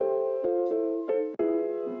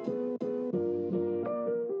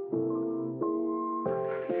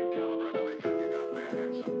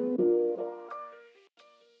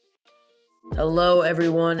Hello,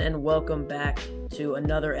 everyone, and welcome back to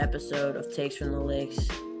another episode of Takes from the Lakes.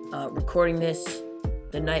 Recording this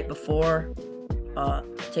the night before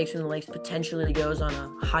Takes from the Lakes potentially goes on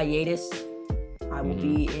a hiatus. I will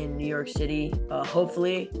be in New York City.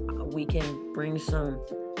 Hopefully, we can bring some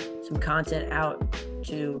content out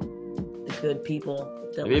to the good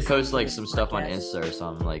people. Maybe post like some stuff on Insta or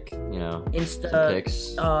something, like Insta some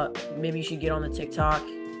pics. Maybe you should get on the TikTok.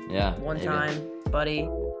 Yeah, one maybe. time, buddy.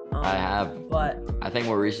 I have, but I think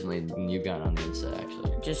more recently you've gotten on the Insta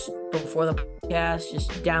actually. Just before the podcast,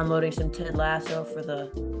 just downloading some Ted Lasso for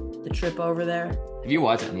the trip over there. Have you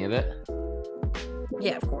watched any of it?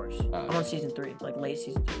 Yeah, of course. Okay. I'm on season 3, like late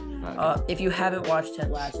season 3. Okay. If you haven't watched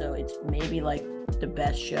Ted Lasso, it's maybe like the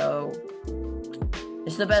best show.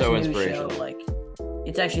 It's the best news show. Like,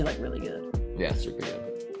 it's actually like really good. Yeah, super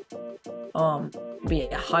good. But yeah,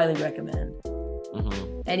 I highly recommend.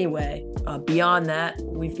 Anyway, beyond that,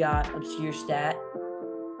 we've got obscure stat.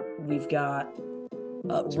 We've got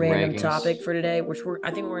random rankings. topic for today, which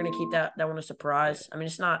I think we're gonna keep that one a surprise. I mean,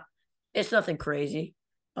 it's nothing crazy.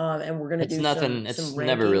 And we're gonna do nothing. Some It's rankings.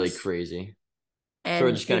 never really crazy. And so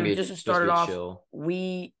we're just gonna be just to start it off. Chill.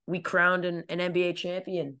 We crowned an NBA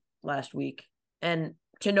champion last week, and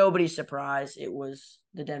to nobody's surprise, it was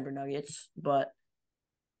the Denver Nuggets. But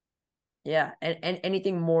yeah, and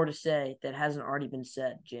anything more to say that hasn't already been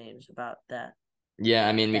said, James, about that? Yeah,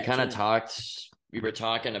 I mean, we kind of talked. We were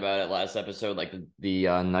talking about it last episode, like the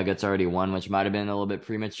Nuggets already won, which might have been a little bit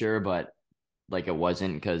premature, but like it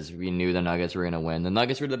wasn't because we knew the Nuggets were going to win. The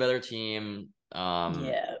Nuggets were the better team.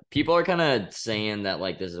 Yeah. People are kind of saying that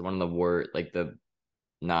like this is one of the worst, like the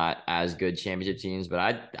not as good championship teams,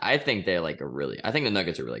 but I think they I think the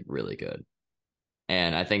Nuggets are really good.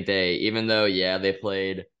 And I think even though they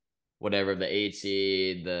played whatever the 8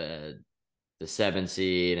 seed, the 7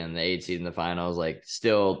 seed, and the 8 seed in the finals, like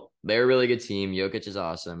still they're a really good team. Jokic is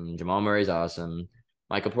awesome. Jamal Murray's awesome.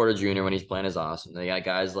 Michael Porter Jr. when he's playing is awesome. They got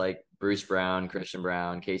guys like Bruce Brown, Christian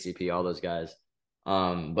Brown, KCP, all those guys.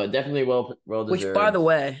 But definitely well deserved. Which, by the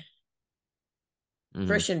way,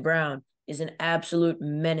 Christian Brown is an absolute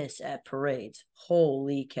menace at parades.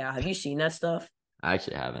 Holy cow. Have you seen that stuff? I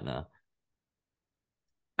actually haven't, no.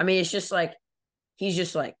 I mean, it's just like he's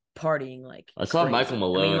just like partying like I saw crazy. Michael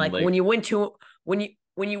Malone. I mean, like when you win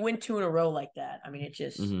two in a row like that, I mean, it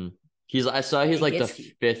just he's like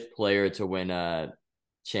the 5th player to win a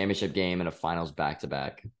championship game and a finals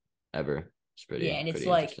back-to-back ever. It's pretty, and it's pretty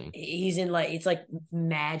like he's in like it's like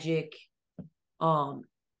Magic, like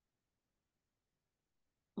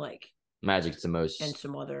Magic's the most and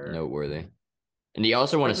some other noteworthy. And he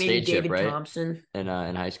also won a state chip, right? Thompson In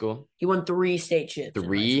high school. He won 3 state chips.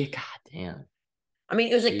 3? God damn. I mean,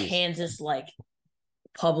 it was a Kansas like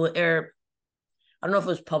public, or I don't know if it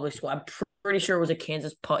was public school. I'm pretty sure it was a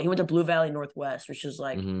Kansas. He went to Blue Valley Northwest, which is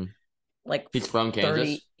like he's from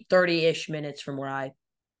Kansas. 30-ish minutes from where I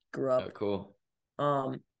grew up. Oh, cool.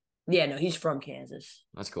 Yeah, no, he's from Kansas.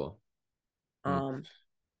 That's cool. But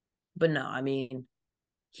no, I mean,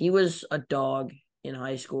 he was a dog in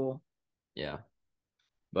high school. Yeah.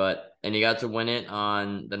 And he got to win it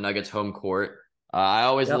on the Nuggets home court. I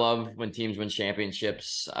always love when teams win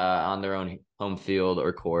championships on their own home field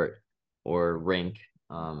or court or rink.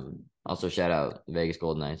 Also shout out the Vegas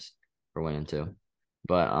Golden Knights for winning too.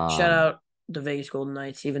 But shout out the Vegas Golden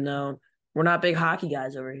Knights, even though we're not big hockey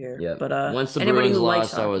guys over here. Yeah. But once the Bruins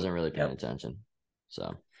lost, I wasn't really paying attention.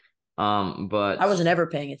 So but I wasn't ever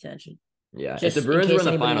paying attention. Yeah. If the Bruins were in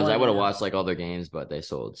the finals, I would have watched like all their games, but they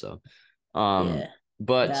sold. So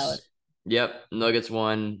but valid. Yep, Nuggets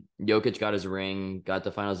won. Jokic got his ring, got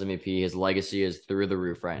the Finals MVP. His legacy is through the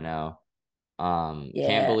roof right now.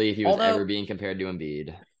 Can't believe he was ever being compared to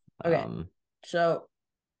Embiid. Okay, so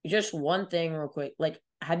just one thing real quick. Like,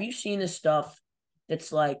 have you seen the stuff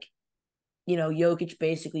that's like, Jokic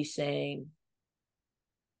basically saying,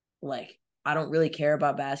 like, I don't really care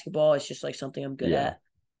about basketball. It's just like something I'm good at.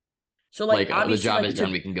 So like the job is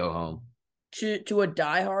done. We can go home. To a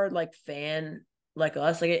diehard like fan like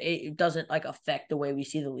us, like it doesn't like affect the way we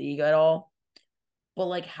see the league at all. But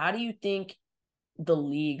like, how do you think the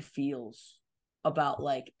league feels about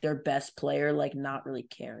like their best player like not really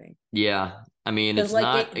caring? Yeah, I mean, it's like,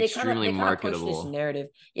 not extremely marketable. Push this narrative.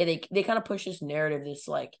 Yeah, they kind of push this narrative that's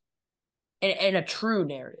like, and a true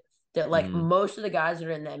narrative that like most of the guys that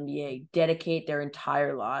are in the NBA dedicate their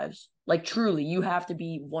entire lives. Like truly, you have to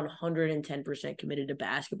be 110% committed to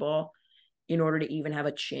basketball in order to even have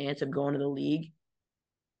a chance of going to the league.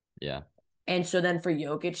 Yeah. And so then for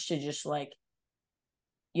Jokic to just like,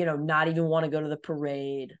 not even want to go to the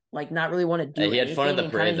parade, like not really want to do anything. He had fun at the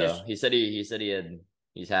parade though. He said he's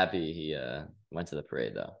happy he went to the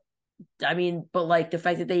parade though. I mean, but like the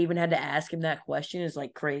fact that they even had to ask him that question is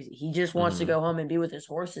like crazy. He just wants to Hmm. go home and be with his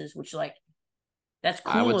horses, which like that's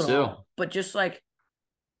I cool would and too. all, but just like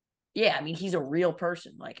yeah, I mean, he's a real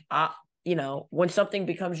person. Like when something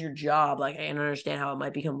becomes your job, like I can understand how it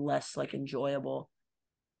might become less like enjoyable.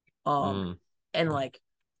 Um, Hmm. and like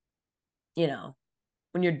you know,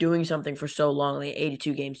 when you're doing something for so long, like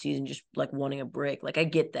 82 game season, just like wanting a break, like I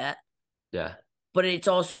get that, Yeah. but it's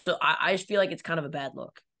also I just feel like it's kind of a bad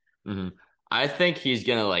look Hmm. I think he's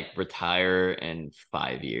gonna like retire in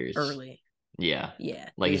 5 years. early. Yeah. Yeah,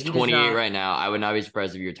 Like he's he does 28 not. right now. I would not be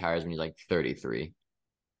surprised if he retires when he's like 33.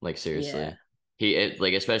 Like Yeah, seriously.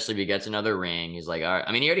 Like especially if he gets another ring, he's like, all right.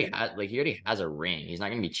 I mean, he already has a ring. He's not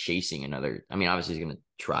gonna be chasing another. I mean, obviously he's gonna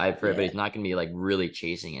try for it, but yeah, he's not gonna be like really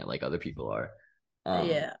chasing it like other people are. Um,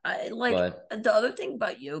 yeah. I like but the other thing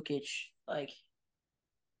about Jokic, like,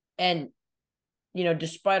 and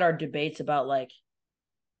despite our debates about like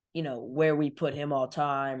where we put him all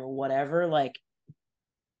time or whatever, like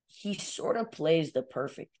he sort of plays the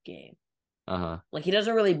perfect game. uh-huh. Like he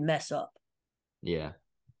doesn't really mess up. Yeah.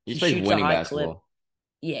 He He just plays shoots a winning high clip. basketball.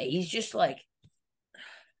 Yeah, he's just like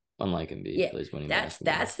Unlike Embiid, yeah. plays winning That's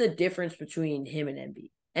basketball. the difference between him and Embiid.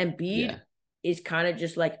 Embiid Yeah. is kind of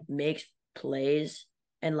just like makes plays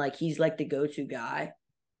and like he's like the go-to guy,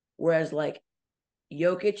 whereas like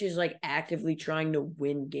Jokic is like actively trying to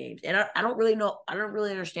win games. And I don't really know. I don't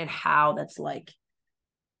really understand how that's like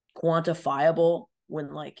quantifiable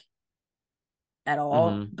when like at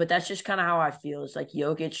all. Hmm. But that's just kind of how I feel. It's like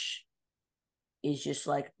Jokic is just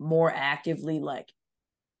like more actively like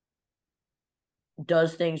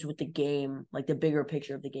does things with the game, like the bigger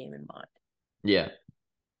picture of the game in mind. Yeah.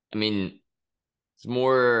 I mean, it's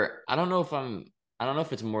more, I don't know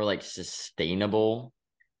if it's more like sustainable,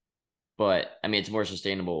 but I mean, it's more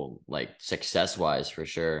sustainable like success wise for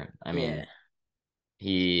sure. I Yeah.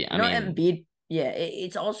 mean, I mean, Embiid, yeah,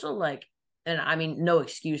 it's also like, and I mean, no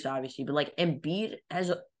excuse, obviously, but like Embiid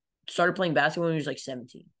has started playing basketball when he was like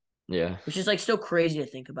 17, yeah. which is like still crazy to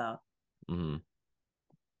think about. Hmm.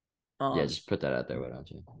 Yeah, Um, just put that out there, why don't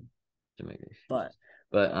you? To make but excuses.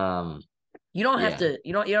 But you don't have yeah, to,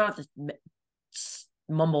 you don't have to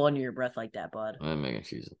mumble under your breath like that, bud. I'm making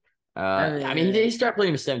excuses. I I mean, he mean, started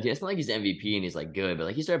playing with 17. It's not like he's MVP and he's like good, but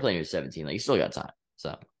like he started playing with 17. Like he still got time. So,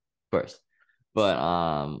 of course. But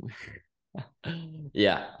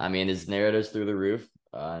yeah, I mean his narrative's through the roof,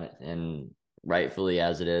 and rightfully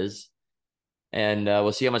as it is. And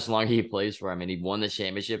we'll see how much longer he plays for. I mean, he won the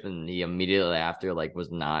championship, and he immediately after like was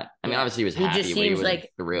not. I mean, yeah, obviously he was he just happy, but he seems wasn't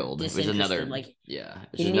like thrilled. It was disinterested. another, Like yeah,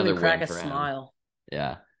 it's he just didn't even another crack win a for him. smile.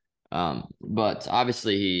 Yeah. But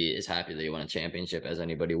obviously he is happy that he won a championship, as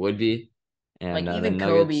anybody would be. And Like the even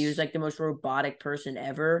Kobe, who's Nuggets, like the most robotic person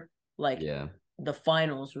ever, like yeah, the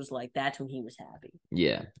finals was like that's when he was happy.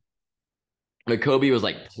 yeah. But Kobe was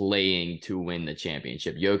like playing to win the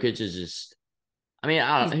championship. Jokic is just, I mean,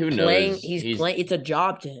 I don't, who knows? He's playing, it's a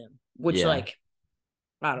job to him, which Yeah, like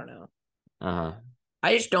I don't know. uh-huh,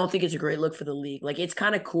 I just don't think it's a great look for the league. Like it's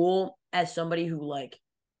kind of cool as somebody who like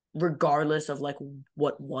regardless of like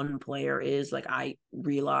what one player is, like I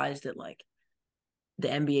realize that like the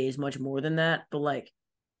NBA is much more than that, but like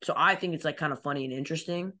so I think it's like kind of funny and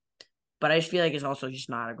interesting, but I just feel like it's also just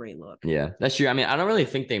not a great look. yeah, that's true. I mean, I don't really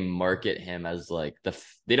think they market him as like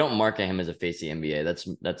they don't market him as a face of the NBA.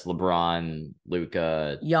 That's LeBron,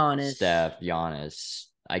 Luca, Giannis, Steph, Giannis,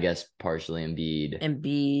 I guess partially Embiid.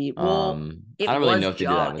 Embiid. Well, I don't really know if they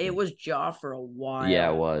do that with It him. was Ja for a Yeah,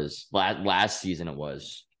 it while. was last season. It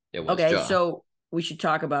was Okay, Ja. so we should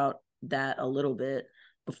talk about that a little bit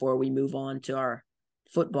before we move on to our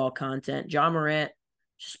football content. John Morant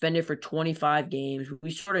suspended for 25 games.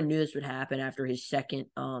 We sort of knew this would happen after his second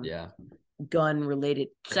Yeah, I gun related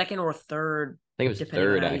second or third, think it was depending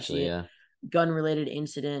on third how you see actually. it, Yeah. gun related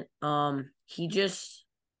incident. He just,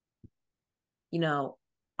 you know,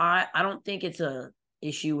 I don't think it's a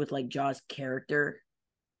issue with like Ja's character.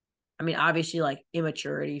 I mean, obviously like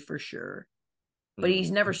immaturity for sure, but Mhm.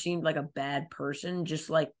 he's never seemed like a bad person, just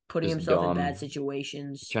like putting Just himself in dumb. bad He's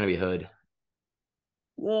situations. trying to be hood.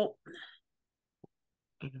 Well,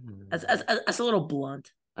 that's a little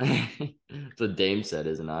blunt. That's what Dame said,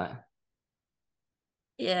 is it not?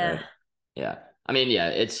 Yeah. Right. Yeah. I mean, yeah,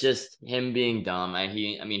 it's just him being dumb. I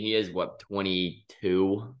mean, he is what,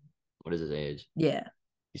 22? What is his age? Yeah.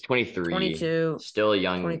 He's 23, 22, still a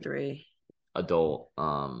young 23. adult.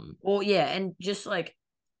 Well, yeah, and just like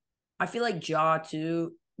I feel like Ja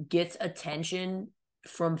too gets attention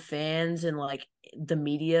from fans and like the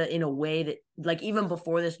media in a way that like even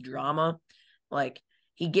before this drama, like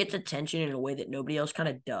he gets attention in a way that nobody else kind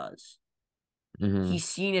of does. Hmm. he's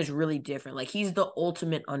seen as really different. Like he's the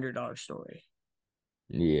ultimate underdog story.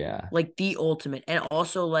 Yeah. Like the ultimate. And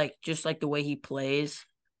also like just like the way he plays,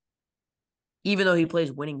 even though he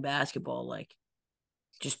plays winning basketball, like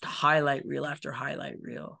just highlight reel after highlight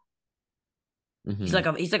reel. Hmm. He's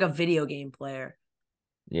like a video game player.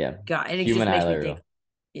 Yeah. God, and it just Human makes me highlight think, reel.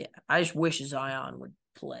 yeah, I just wish Zion would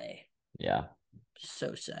play. Yeah.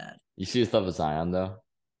 So sad. You see the stuff with Zion though?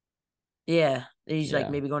 Yeah, he's like Yeah.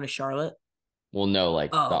 maybe going to Charlotte. Well, no,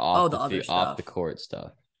 like the Oh, the other off the stuff. court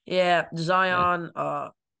stuff. Yeah, Yeah. Zion.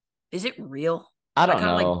 Is it real? I I don't kind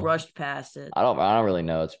of like know. brushed past it. I don't really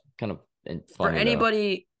know. It's kind of For funny though.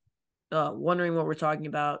 anybody wondering what we're talking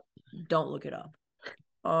about, don't look it up.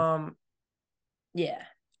 Um, yeah,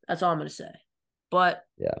 that's all I'm gonna say. But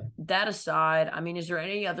Yeah. that aside, I mean, is there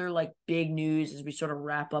any other like big news as we sort of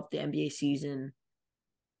wrap up the NBA season?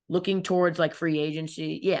 Looking towards like free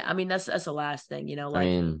agency. Yeah, I mean that's the last thing, I like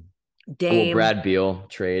mean, well, Dame, Brad Beal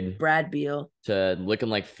trade Brad Beal. to looking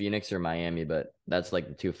like Phoenix or Miami, but that's like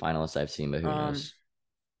the two finalists I've seen, but who Um, knows?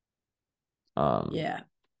 Um, yeah,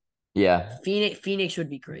 yeah, Phoenix would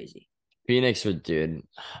be crazy. Phoenix would, dude.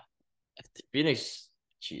 Phoenix,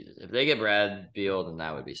 Jesus, if they get Brad Beal, then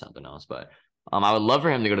that would be something else. But I would love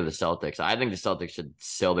for him to go to the Celtics. I think the Celtics should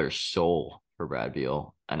sell their soul for Brad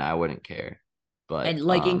Beal, and I wouldn't care. But And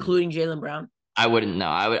like including Jalen Brown. I wouldn't know.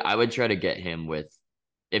 I would try to get him with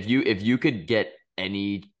if you could get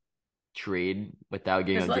any trade without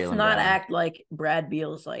getting Because on let's Jalen not Brown. act like Brad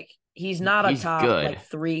Beal's like he's not a He's top good. like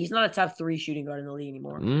three. He's not a top three shooting guard in the league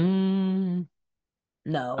anymore. Mm,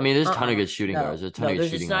 I No, mean, there's a ton of good shooting guards. no, There's a ton of no. good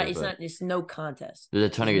There's shooting guards, it's but not it's no contest. there's a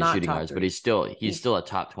ton of He's good not shooting top guards. But three. he's He's still a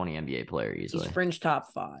top 20 NBA player he's easily. fringe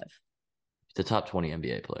top five. He's a top 20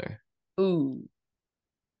 NBA player. Ooh,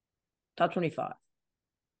 top 25.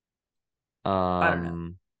 I don't know.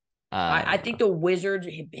 Um, I I don't think know. the Wizards,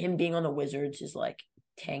 him being on the Wizards is like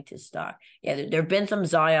tanked his stock. Yeah, there have been some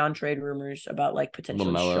Zion trade rumors about like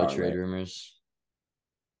potentially LaMelo trade Charlotte. rumors.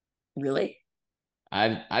 Really?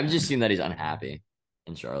 I've just seen that he's unhappy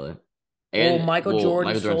in Charlotte, Well, and Michael well,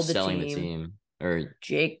 Jordan Michael Jordan's sold the selling the team. team or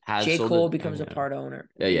has J. sold it. Cole becomes a Yeah, part owner.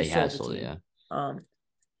 yeah, He he sold has the sold it. team. Yeah, Um,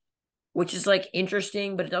 which is like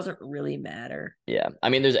interesting, but it doesn't really matter. yeah. I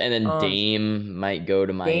mean, there's and then Um, Dame might go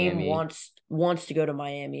to Dame Miami. wants to go to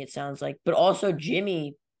Miami, it sounds like. But also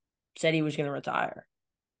Jimmy said he was gonna retire.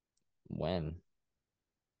 When?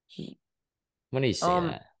 He When did he say um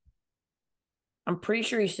that? I'm pretty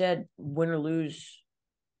sure he said win or lose,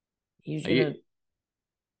 he was Are you? gonna dude,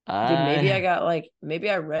 Uh, maybe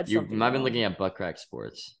I read you something might have been looking wrong. at Buckcrack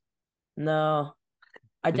Sports. No,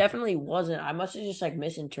 I definitely wasn't. I must have just like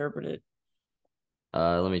misinterpreted.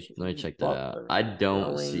 Let me Jimmy check that out. I Butler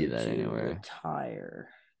don't see going that to anywhere. retire.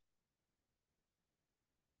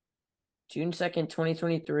 June 2nd,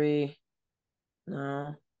 2023.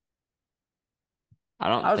 No. I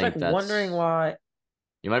I don't was like think wondering that's. why.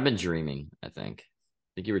 You might have been dreaming. I think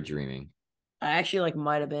you were dreaming. I actually like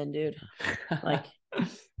might have been, dude. Like,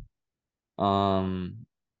 um,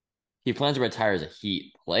 he plans to retire as a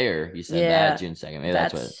Heat player. He said that yeah, June 2nd. Maybe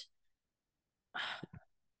that's what. that's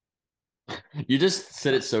You just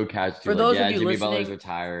said it so casually, for like, those of yeah, you Jimmy Butler's listening.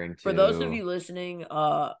 retiring For those of too. you listening,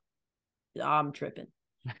 I'm tripping.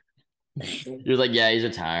 You're like, yeah, he's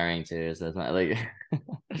retiring too. So that's not like,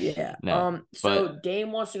 Yeah. no, So but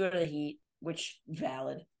Dame wants to go to the Heat, which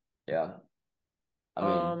valid. yeah, I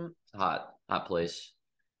mean, Um, it's a hot place.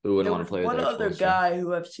 Who wouldn't there want to was play with one Eric other Spoelstra? guy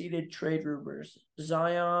who I've seen in trade rumors: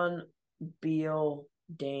 Zion, Beal,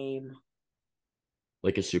 Dame.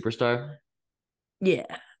 Like a superstar? Yeah,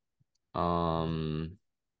 Um,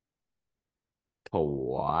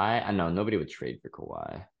 Kawhi? I know nobody would trade for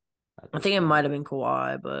Kawhi at I this think it might point. have been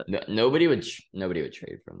Kawhi, but No, nobody would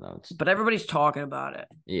trade for him though. everybody's talking about it.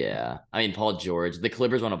 Yeah, I mean Paul George. The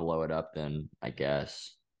Clippers want to blow it up, then I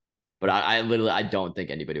guess. But I literally I don't think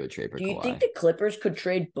anybody would trade for Do you think Kawhi the Clippers could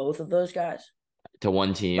trade both of those guys? to one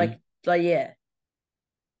Like, team. yeah.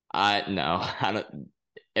 I no, I don't.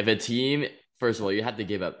 If a team, first of all, you have to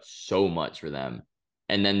give up so much for them,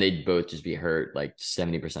 and then they'd both just be hurt like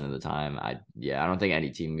 70% of the time. I don't think any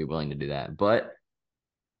team would be willing to do that. But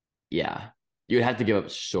yeah, you would have to give up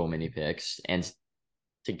so many picks and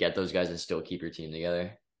to get those guys and still keep your team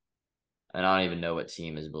together. And I don't even know what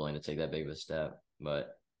team is willing to take that big of a step.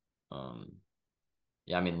 But um,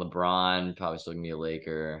 yeah, I mean LeBron probably still gonna be a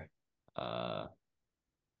Laker. Uh,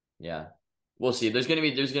 yeah, we'll see. There's gonna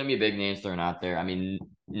be big names thrown out there. I mean,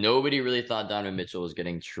 nobody really thought Donovan Mitchell was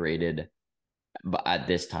getting traded, but at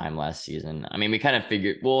this time last season, I mean, we kind of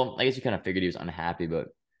figured. Well, I guess we kind of figured he was unhappy, but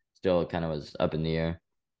still, it kind of was up in the air.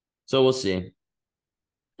 So we'll see.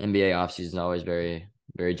 NBA offseason is always very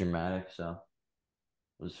very dramatic. So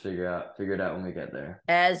We'll just figure it out when we get there.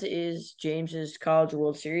 As is James's College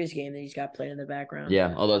World Series game that he's got playing in the background.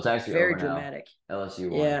 Yeah, although it's actually Very over now. dramatic.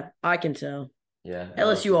 LSU won. Yeah, I can tell. Yeah,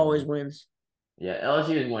 LSU always won. wins. Yeah,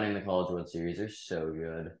 LSU is winning the College World Series. They're so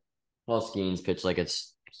good. Paul Skeens pitched like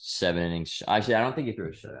it's 7 innings. Actually, I don't think he threw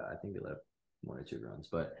a shutout. I think he left 1 or 2 runs,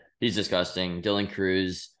 but he's disgusting. Dylan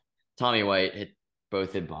Cruz, Tommy White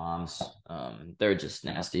hit bombs. They're just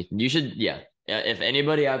nasty. You should, yeah. If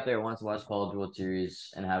anybody out there wants to watch College World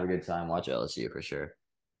Series and have a good time, watch LSU for sure.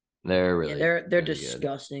 They're really, they're really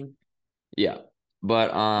disgusting. Good. Yeah,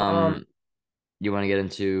 but you want to get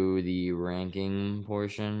into the ranking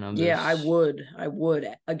portion of this? Yeah, I would.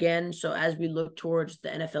 Again, so as we look towards the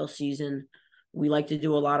NFL season, we like to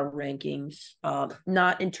do a lot of rankings.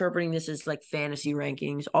 Not interpreting this as like fantasy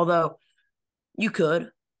rankings, although you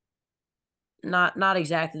could. Not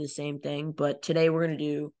exactly the same thing, but today we're going to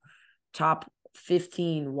do top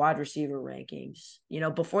 15 wide receiver rankings.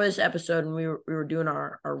 Before this episode, when we were doing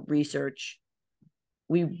our research,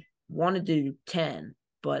 we wanted to do 10,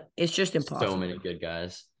 but it's just impossible. So many good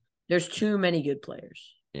guys. There's too many good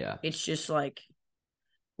players. Yeah. It's just like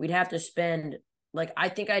we'd have to spend I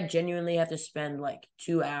think I genuinely have to spend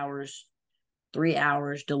 2 hours, 3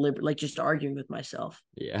 hours deliberate just arguing with myself.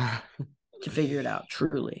 Yeah. To figure it out,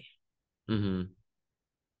 truly.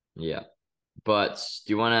 Yeah. But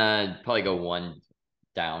do you want to probably go one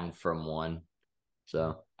down from one?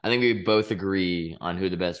 So I think we both agree on who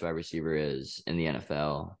the best wide receiver is in the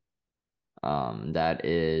NFL. That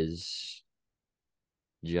is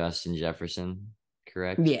Justin Jefferson,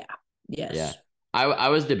 correct? Yeah. Yes. Yeah. I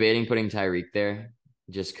was debating putting Tyreek there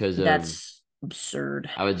just because of that's absurd.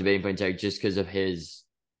 I was debating putting Tyreek just because of his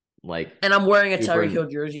and I'm wearing a Tyreek Hill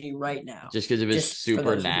jersey right now. Just because of his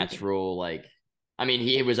supernatural I mean,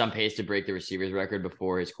 he was on pace to break the receivers record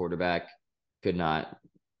before his quarterback could not.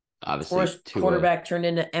 Obviously, before his quarterback turned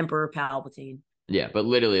into Emperor Palpatine. Yeah, but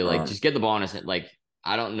literally, just get the ball in his hand.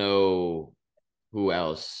 I don't know who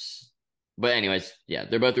else. But anyways, yeah,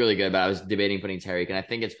 they're both really good. But I was debating putting Tyreek, and I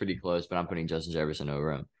think it's pretty close. But I'm putting Justin Jefferson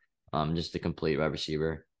over him, just the complete wide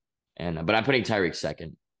receiver. But I'm putting Tyreek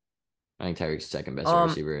second. I think Tyreek's second best wide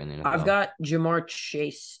receiver in the NFL. I've got Ja'Marr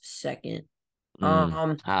Chase second. I don't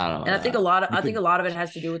know. And I think a lot of it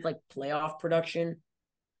has to do with playoff production.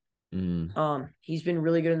 He's been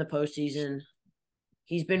really good in the postseason.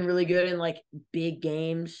 He's been really good in big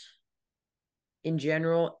games in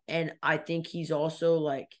general, and I think he's also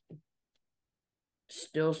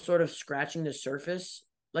still sort of scratching the surface.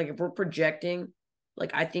 If we're projecting,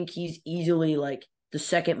 I think he's easily the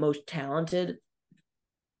second most talented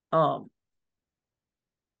of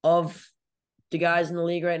the guys in the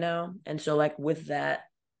league right now. And so with that,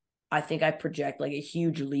 I think I project a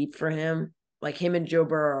huge leap for him. Him and Joe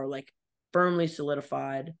Burrow are firmly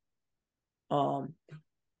solidified. I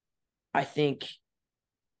think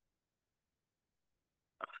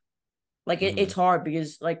it's hard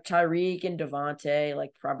because Tyreek and Devontae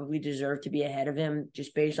probably deserve to be ahead of him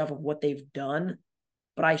just based off of what they've done.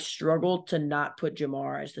 But I struggle to not put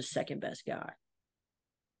Ja'Marr as the second best guy.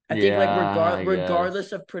 I think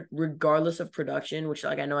regardless of production, which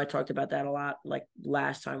I know I talked about that a lot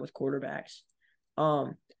last time with quarterbacks.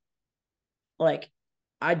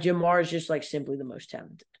 Ja'Marr is just simply the most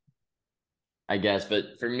talented. I guess,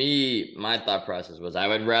 but for me, my thought process was I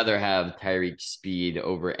would rather have Tyreek's speed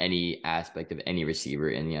over any aspect of any receiver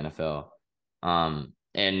in the NFL.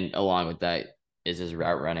 And along with that is his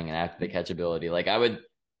route running and after the catch ability. I would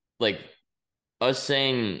us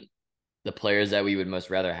saying the players that we would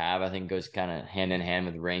most rather have, I think goes kind of hand in hand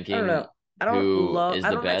with ranking. I don't know. I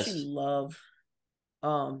don't actually love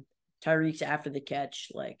Tyreek's after the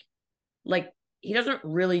catch. He doesn't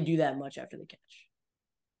really do that much after the catch.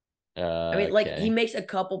 I mean, he makes a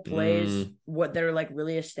couple plays that are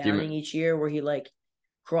really astounding each year where he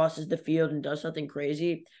crosses the field and does something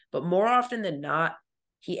crazy. But more often than not,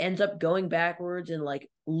 he ends up going backwards and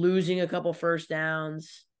losing a couple first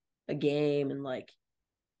downs a game, and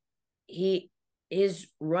his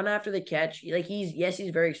run after the catch, he's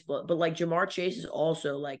very explosive, but Ja'Marr Chase is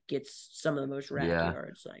also gets some of the most rack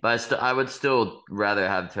yards. But I would still rather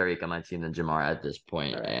have Tyreek on my team than Ja'Marr at this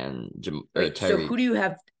point. Right. And Tyreek. So who do you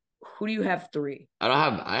have? Who do you have three?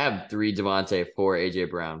 I have 3 Devontae, 4 AJ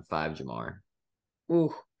Brown, 5 Ja'Marr.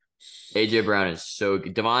 Ooh. AJ Brown is so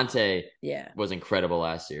good. Devontae was incredible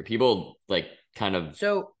last year. People kind of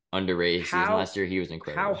underrated his season last year. He was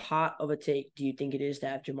incredible. How hot of a take do you think it is to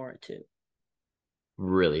have Ja'Marr at 2?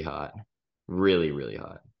 Really hot. Really, really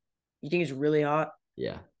hot. You think it's really hot?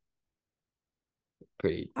 Yeah.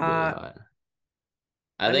 Pretty really hot.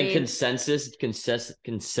 I think mean,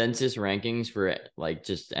 consensus rankings for like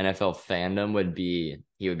just NFL fandom would be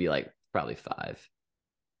he would be like probably 5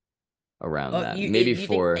 around that, maybe do you think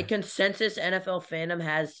a 4. consensus NFL fandom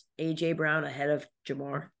has AJ Brown ahead of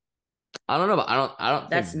Jamar? I don't know, but I don't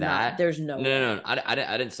That's think not. that. There's no No. way.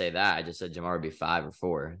 I didn't say that. I just said Jamar would be 5 or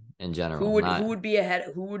 4 in general. Who Not would be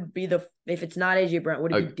ahead? Who would be the if it's not AJ Brown?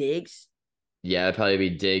 Would it be uh, Diggs? yeah, it'd probably be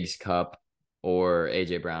Diggs, Cup, or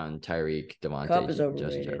AJ Brown, Tyreek, Cup Devontae, is Justin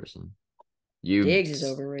overrated. Jefferson. You Diggs is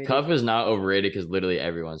Cup overrated. is not overrated because literally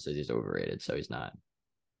everyone says he's overrated, so he's not.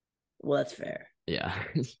 Well, that's fair. Yeah.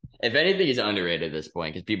 If anything, he's underrated at this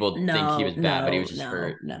point because people think he No, was bad, but he no, was just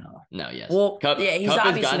hurt. no, no. No, yes. Well, yeah, he's Cup has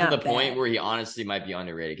obviously gotten to the not point bad. where he honestly might be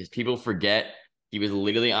underrated because people forget he was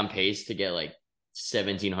literally on pace to get like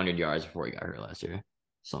 1,700 yards before he got hurt last year.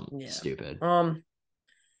 Something Yeah. stupid.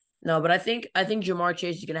 No, but I think Jamar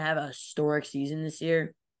Chase is gonna have a historic season this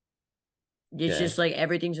year. It's Okay. just like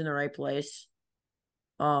everything's in the right place.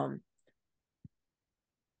 Um,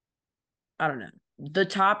 I don't know. The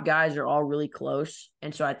top guys are all really close,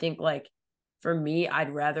 and so I think like for me,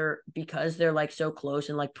 I'd rather because they're like so close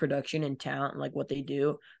in like production and talent and like what they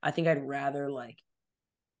do. I think I'd rather like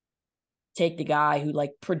take the guy who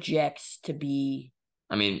like projects to be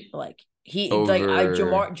I mean, like he like I over.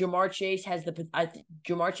 Jamar Chase has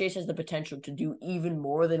Jamar Chase has the potential to do even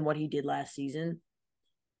more than what he did last season,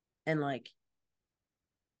 and like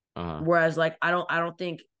Uh, whereas like I don't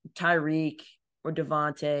think Tyreek or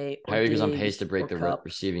Devontae or Tyreek was on pace to Diggs break or the Cup.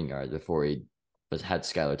 receiving yards before he had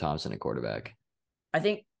Skylar Thompson at quarterback. I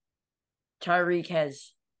think Tyreek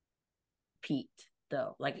has peaked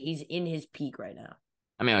though. Like he's in his peak right now.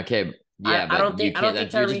 I mean, okay, I, yeah, I don't but you think I can't. don't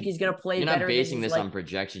think That you're just Tyreek is gonna play you're not better than basing his this on like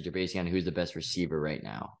projections. You're basing on who's the best receiver right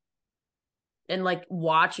now. and like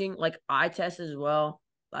watching like eye test as well.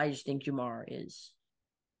 I just think Jamar is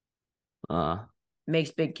Uh, makes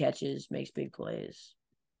big catches, makes big plays.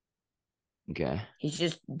 okay. He's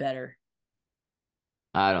just better.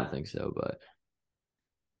 I don't think so, but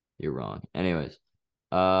you're wrong. Anyways,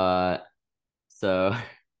 uh, so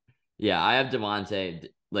yeah, I have Devontae.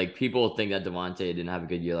 Like people think that Devontae didn't have a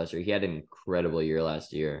good year last year. He had an incredible year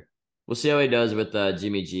last year. We'll see how he does with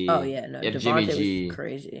Jimmy Oh G. yeah, no, If Jimmy Devontae was G,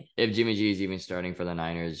 crazy. if Jimmy G is even starting for the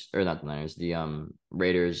Niners or not the Niners, the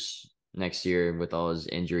Raiders next year with all his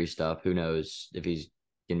injury stuff, who knows if he's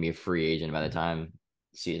gonna be a free agent by the time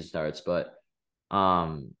the season starts. But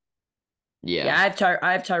um, Yeah, yeah,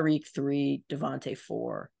 I have Tyreek 3, Devontae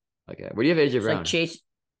 4. okay. Where do you have AJ It's like Brown? Chase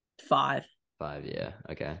 5. 5, yeah,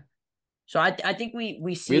 okay. So I think we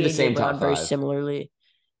We see have the AJ same top Brown very five. similarly.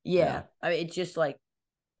 Yeah, Yeah, I mean, it's just like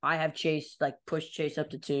I have Chase like push Chase up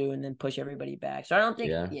to 2 and then push everybody back. So I don't think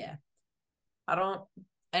yeah, yeah. I don't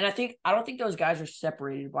and I don't think those guys are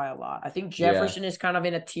separated by a lot. I think yeah. Jefferson is kind of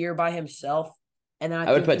in a tier by himself. And then I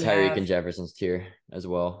I would think put you Tyreek in have Jefferson's tier as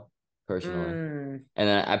well, personally. mm, And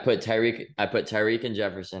then I put Tyreek and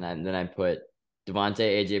Jefferson, and then I put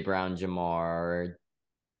Devontae, AJ Brown, Jamar,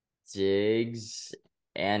 Diggs,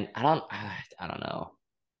 and I don't know.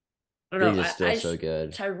 I don't Diggs know. is still I so just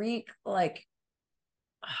good. Tyreek like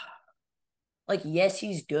yes,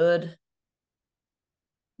 he's good,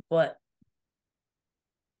 but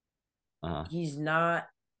Uh-huh. he's not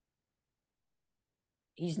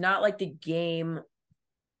like the game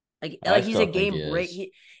I he's a still think he game break is.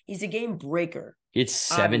 he's a game breaker,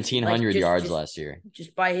 It's obviously. Like 1,700 yards last year.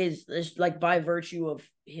 just by his just like by virtue of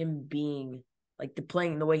him being like the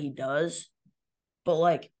playing the way he does. But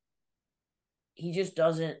like he just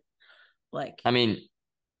doesn't like I mean,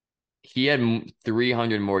 he had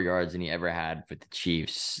 300 more yards than he ever had with the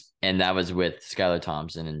Chiefs, and that was with Skylar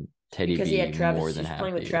Thompson and Teddy because he B had more Travis than he's half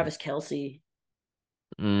playing the with year. Travis Kelsey.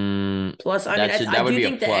 Mm, Plus, I mean, I that would do be a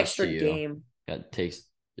think the plus to extra you. game. That takes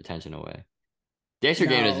attention away. No,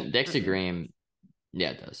 The extra game, yeah,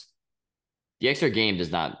 it does. The extra game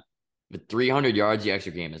does not. With 300 yards, the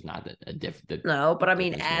extra game is not the no, but I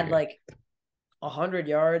mean, difference add maker. like 100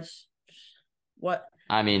 yards. What?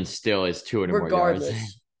 I mean, still, it's 200 more yards.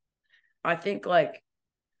 Regardless, I think like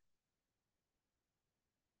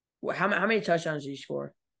how many touchdowns did he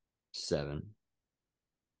score? 7.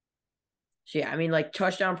 So yeah, I mean, like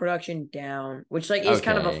touchdown production down, which like is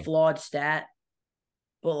kind of a Okay, flawed stat,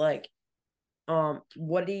 but like,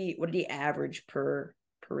 what did he average per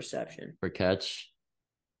reception? per catch,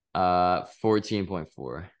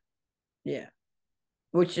 14.4. Yeah,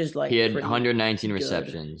 which is He like had pretty 119 good.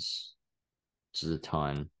 receptions, which is a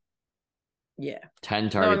ton. Yeah. 10 No,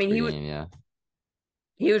 I targets mean per game. Yeah,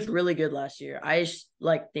 he was really good last year. I just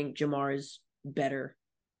like think Jamar is better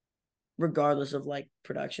regardless of like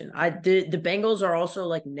production. The Bengals are also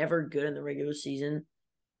like never good in the regular season.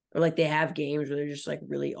 or like they have games where they're just like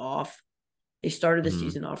really off. They started the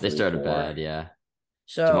season off They really started poor. bad, yeah.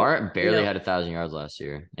 So, Jamar barely had 1,000 yards last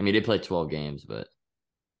year. I mean, he did play 12 games, but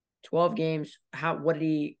 12 games. What did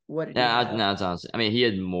he yeah, have? no, it's honestly. I mean, he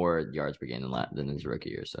had more yards per game than his rookie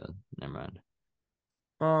year, so never mind.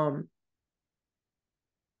 Um,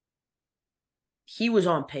 he was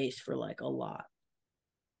on pace for like a lot.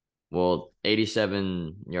 Well,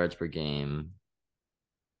 87 yards per game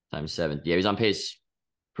times seven. Yeah, he's on pace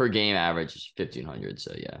per game average is 1,500.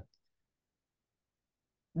 So yeah,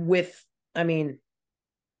 With, I mean,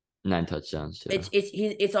 9 touchdowns too.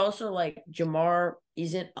 it's also like Jamar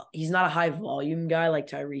he's not a high volume guy like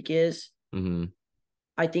Tyreek is. Hmm.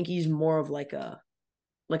 I think he's more of like a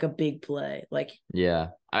big play, like Yeah,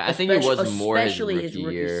 I think it was more his especially his rookie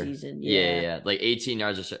rookie year. season. Yeah, Yeah, yeah, like 18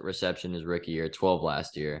 yards reception his rookie year, 12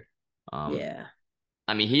 last year. yeah,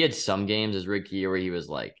 I mean, he had some games his rookie year where he was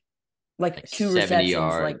like like two 70 receptions,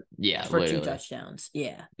 like yard. Yeah, for two literally. touchdowns.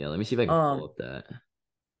 Yeah, Yeah, let me see if I can pull um, up that.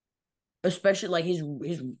 especially like his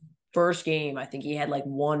first game. I think he had like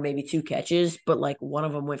one, maybe two catches, but like one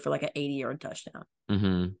of them went for like an 80-yard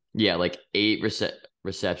touchdown. Yeah, like eight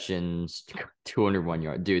receptions, 201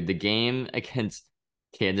 yards. Dude, the game against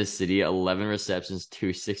Kansas City, 11 receptions,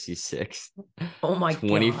 266, Oh my god!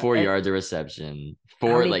 24 And yards of reception, how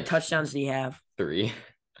four many like touchdowns do you have? three.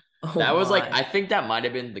 Oh That was like, my! I think that might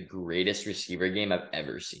have been the greatest receiver game I've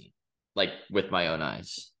ever seen, like with my own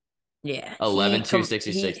eyes. Yeah, 11,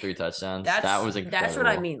 266, three touchdowns. That was that's what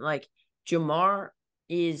I incredible. mean. Like Jamar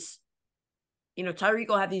is, Tyreek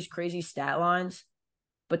will have these crazy stat lines,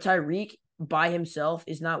 but Tyreek by himself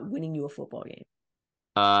is not winning you a football game.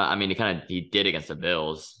 I mean, he did against the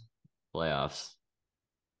Bills playoffs,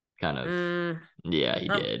 kind of. Mm, Yeah, he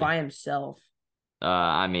not did. by himself.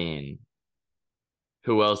 I mean,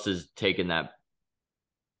 who else is taking that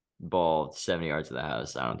ball 70 yards to the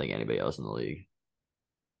house? I don't think anybody else in the league.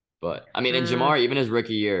 But I mean, in Mm, Jamar, even his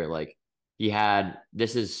rookie year, like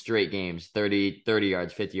this is straight games 30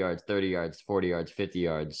 yards, 50 yards, 30 yards, 40 yards, 50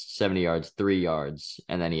 yards, 70 yards, 3 yards.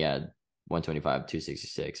 And then he had 125,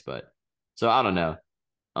 266. But so I don't know.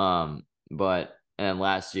 But and then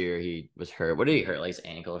last year he was hurt. What did he hurt? Like his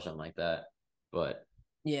ankle or something like that. But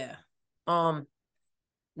yeah. Um.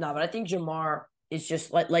 No, but I think Jamar is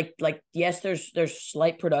just like yes, there's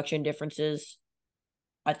slight production differences.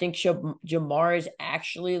 I think Jamar is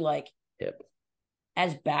actually like yep.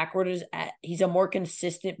 as backward as he's a more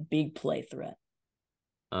consistent big play threat,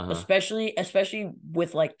 Uh-huh. especially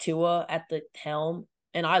with like Tua at the helm.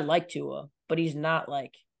 And I like Tua, but he's not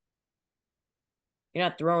like you're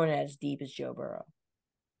not throwing it as deep as Joe Burrow.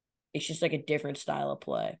 It's just like a different style of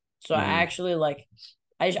play. So I Hmm. actually like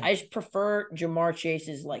I just prefer Jamar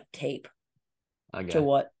Chase's like tape to Okay.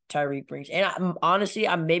 what Tyreek brings. And honestly,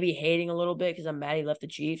 I'm maybe hating a little bit because I'm mad he left the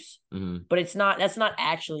Chiefs, Hmm. but that's not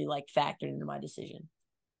actually like factored into my decision.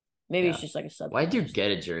 Maybe it's Yeah. just like a Why'd you subconscious get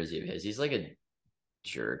thing. a jersey of his? He's like a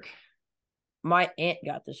jerk. My aunt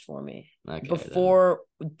got this for me Okay, then. before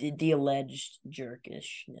the alleged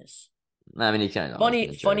jerkishness. I mean, he's kind of always been Funny,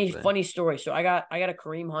 a jerk, funny, but funny story. So I got a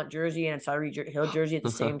Kareem Hunt jersey and a Hill jersey at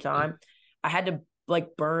the same time. I had to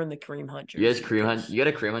like burn the Kareem Hunt you guys jersey Kareem Hunt. because You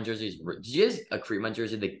got a Kareem Hunt jersey. Did you guys a Kareem Hunt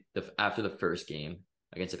jersey after the first game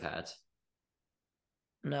against the Pats?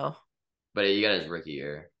 no, But you got his rookie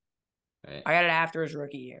year, right? I got it after his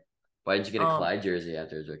rookie year. Why did you get a Um, Clyde jersey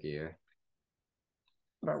after his rookie year?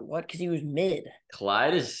 or what? Because he was mid.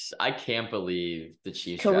 Clyde is. I can't believe the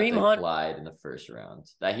Chiefs Kareem drafted Hunt, Clyde in the first round.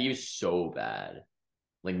 That he was so bad.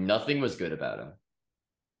 Like nothing was good about him.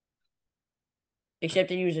 except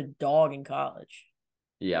that he was a dog in college.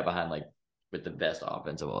 Yeah, behind like with the best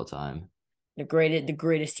offense of all time. The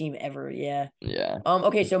greatest team ever. Yeah. Yeah,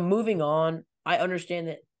 Okay, so moving on. I understand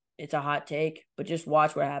that it's a hot take, but just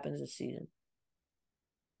watch what happens this season.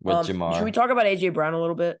 with Should we Jamar. talk about AJ Brown a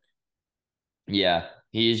little bit? Yeah,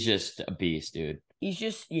 he's just a beast, dude. He's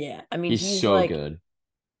just yeah. I mean, He's he's so like good.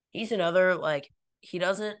 he's another like he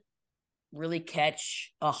doesn't really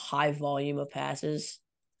catch a high volume of passes.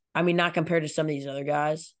 I mean, not compared to some of these other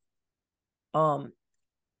guys. Um,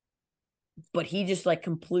 but he just like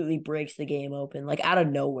completely breaks the game open, like out of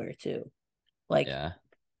nowhere too. Like Yeah.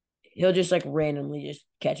 he'll just like randomly just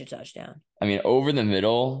catch a touchdown I mean, over the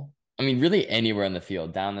middle. I mean, really anywhere on the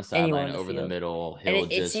field, down the anywhere sideline, on the over the field. middle, And he'll it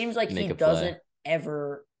just seems like he make a play. doesn't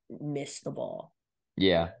ever miss the ball.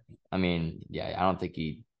 Yeah. I mean, yeah, I don't think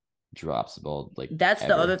he drops the ball like That's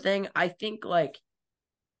the other ever. thing. I think like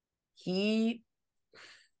he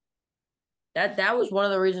that was one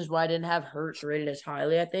of the reasons why I didn't have Hurts rated as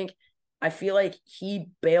highly. I feel like he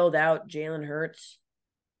bailed out Jalen Hurts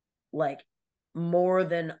like more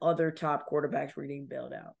than other top quarterbacks were getting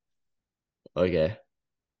bailed out. Okay.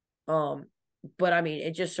 But I mean,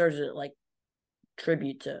 it just serves as like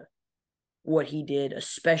tribute to what he did,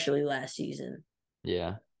 especially last season.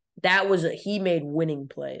 Yeah. He made winning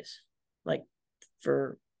plays, like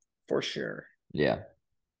for sure. Yeah.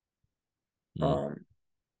 Mm. Um,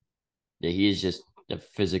 Yeah, he's just a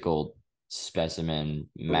physical specimen,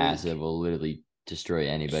 massive, Freak, will literally destroy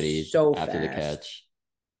anybody so after the fast, catch.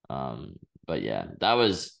 But yeah, that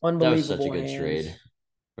was such a unbelievable good hands. trade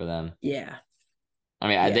for them. Yeah, I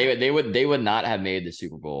mean, yeah, they would not have made the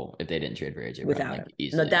Super Bowl if they didn't trade for AJ Brown without him. like No,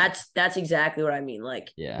 easily. that's exactly what I mean. Like,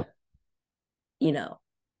 Yeah. you know,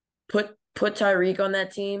 put Tyreek on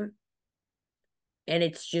that team, and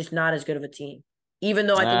it's just not as good of a team. Even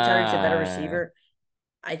though I think Tyreek's a better Uh, receiver,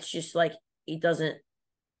 it's just like he doesn't.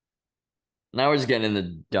 Now we're just getting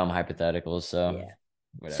into dumb hypotheticals, so Yeah,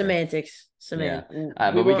 whatever. semantics, Yeah. semantics.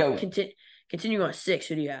 But We we won't go continue on six.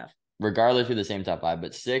 Who do you have? regardless we're the same top five,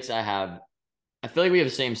 but six I feel like we have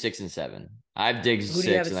the same 6 and 7. I have Diggs Who do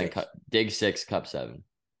you have six at and then six? Diggs 6, Cup 7.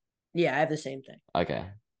 Yeah, I have the same thing. Okay.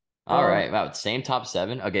 All Um, right. Wow. Same top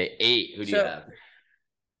 7. Okay. 8. Who do you so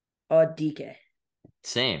have? DK.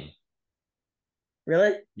 Same.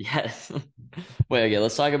 Really? Yes. Wait. Okay.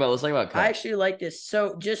 Let's talk about I Cup. actually like this.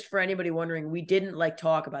 So just for anybody wondering, we didn't like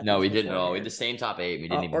talk about No, these we didn't at all. We had the beforehand, same top 8. We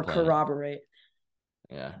didn't even or plan it. corroborate.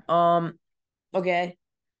 Yeah. Okay.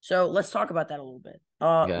 So let's talk about that a little bit.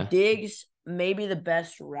 Okay. Diggs, maybe the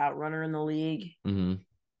best route runner in the league, Mm-hmm.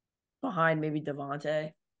 behind maybe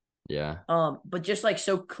Devontae. Yeah. But just like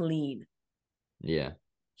so clean. Yeah. And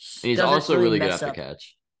he's Doesn't also really really good mess after up.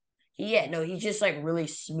 catch. Yeah, no, he's just like really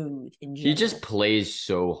smooth in He just general. plays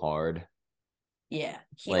so hard. Yeah.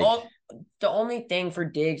 Like, The only thing for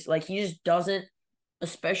Diggs, like he just doesn't,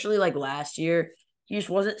 especially like last year, he just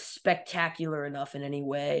wasn't spectacular enough in any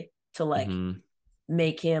way to like mm-hmm.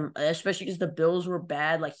 make him, especially because the Bills were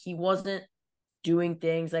bad. Like he wasn't doing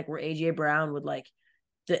things like where AJ Brown would like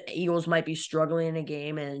the Eagles might be struggling in a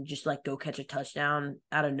game and just like go catch a touchdown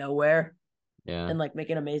out of nowhere Yeah. and like make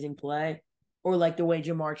an amazing play. Or like the way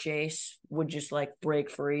Jamar Chase would just like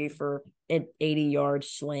break free for an 80-yard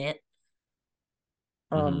slant.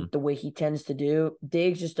 Mm-hmm. The way he tends to do.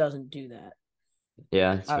 Diggs just doesn't do that,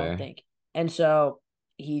 Yeah, it's I don't fair. think. And so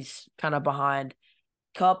he's kind of behind.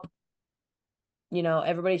 Cup,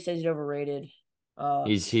 everybody says he's overrated.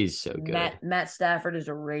 He's so good. Matt Stafford is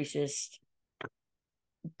a racist,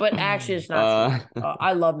 but actually it's not Uh, true.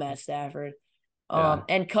 I love Matt Stafford. yeah.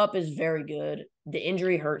 And Cup is very good. The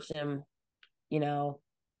injury hurts him, you know,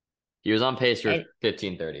 He was on pace for and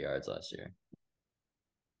 15, 30 yards last year.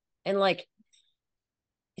 like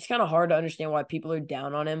it's kind of hard to understand why people are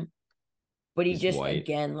down on him. But he He's just white.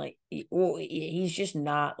 again like he's just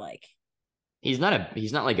not like He's not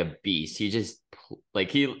like a beast. He just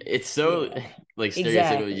like it's so yeah, like stereotypical. He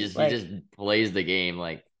exactly just he like just plays the game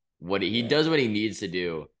like what he yeah, does what he needs to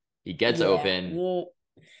do. He gets yeah. open. Well,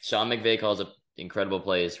 Sean McVay calls up incredible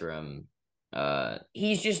plays for him.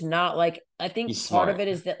 he's just not like I He's think part of smart. it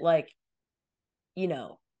is that like you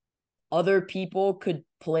know other people could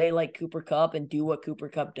play like Cooper Cup and do what Cooper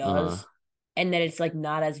Cup Uh-huh. does, and then it's like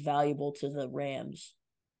not as valuable to the Rams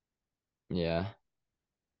Yeah.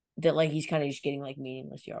 that like he's kind of just getting like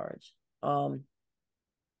meaningless yards.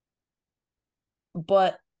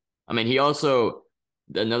 But I mean, he also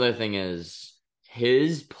another thing is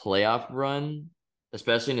his playoff run,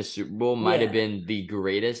 especially in a Super Bowl, might have yeah, been the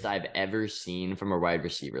greatest I've ever seen from a wide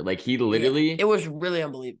receiver. Like he yeah, it literally, was really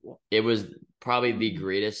unbelievable. it was probably the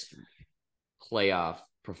greatest playoff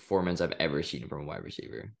performance I've ever seen from a wide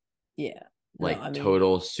receiver. Yeah, no, I Like mean,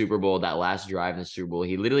 total Super Bowl, that last drive in the Super Bowl,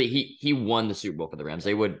 he literally he won the Super Bowl for the Rams.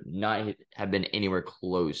 They would not have been anywhere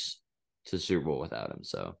close to the Super Bowl without him.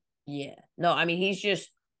 So yeah, no, I mean he's just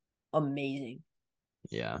amazing.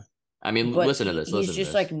 yeah. I mean, But listen to this. he's Listen to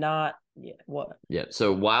just like this. not yeah, what? Yeah.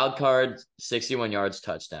 So wild card, 61 yards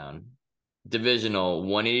touchdown. Divisional,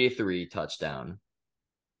 183 touchdown.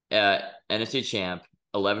 NFC champ,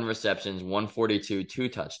 11 receptions, 142, 2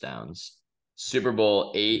 touchdowns. Super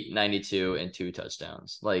Bowl, 892 and 2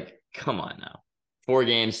 touchdowns. Like, come on now. 4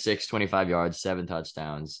 games, 625 yards, 7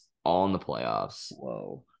 touchdowns, all in the playoffs.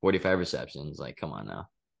 Whoa, 45 receptions. Like, come on now.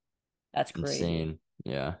 that's crazy. Insane.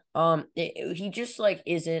 Yeah. He just like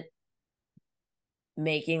isn't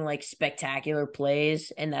making like spectacular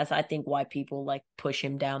plays, and that's I think why people like push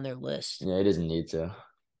him down their list. Yeah, he doesn't need to.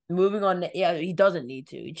 Moving on, yeah, he doesn't need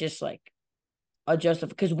to. He just like adjust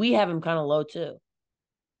because we have him kind of low too.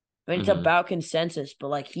 I mean, it's Hmm. about consensus, but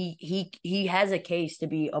like he has a case to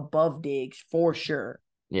be above Diggs for sure.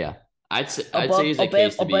 Yeah. I'd say he's a Above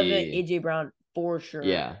case to above be AJ Brown for sure.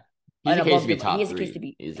 yeah. He's and a case to above be Devon. He top has a case to three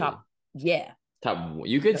be easily. top. Yeah, Top.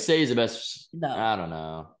 You could no, say he's the best. no, I don't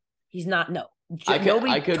know. he's not. No, I could.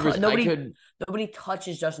 I could. I could. nobody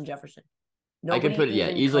touches Justin Jefferson. I could Nobody put it. Yeah,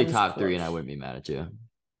 even easily comes top three, and I close. wouldn't be mad at you.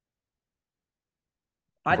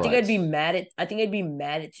 I think I'd But be mad at. I think I'd be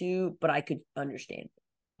mad at you, but I could understand.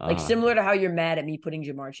 Like uh, similar to how you're mad at me putting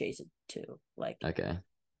Jamar Chase at two. Like, okay,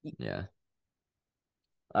 yeah.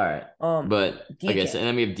 All right, um, but okay. So DK. and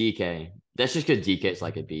then we have DK. That's just because DK's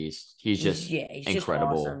like a beast. He's just He's just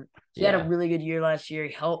incredible. awesome. He had a Yeah. really good year last year.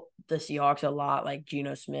 He helped the Seahawks a lot. Like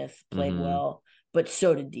Geno Smith played Mm-hmm. well, but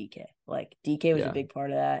so did DK. Like DK was a Yeah. big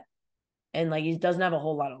part of that, and like he doesn't have a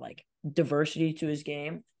whole lot of like diversity to his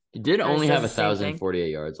game. He did Kind of only just does have the same thing. 1,048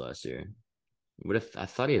 yards last year. What if I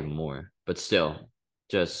thought he had more? But still,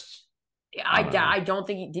 just I don't know. I don't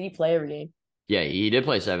think did he play every game. Yeah, he did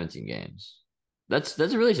play 17 games. That's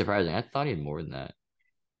really surprising. I thought he had more than that.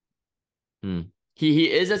 Hmm.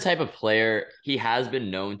 He is a type of player. He has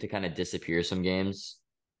been known to kind of disappear some games,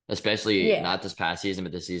 especially Yeah, not this past season,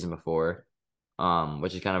 but the season before.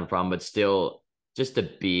 Which is kind of a problem, but still just a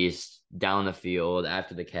beast down the field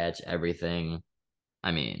after the catch, everything.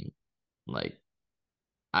 I mean, like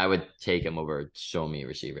I would take him over so many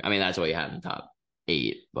receivers. I mean, that's why you have him top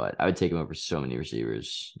 8, but I would take him over so many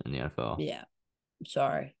receivers in the NFL. yeah.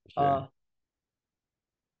 Sorry. Sure.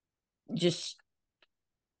 Just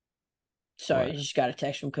sorry. What? Just got a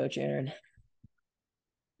text from Coach Aaron.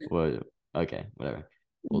 What? Okay, whatever.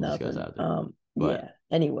 We'll discuss Nothing. after. But Yeah.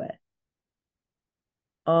 Anyway.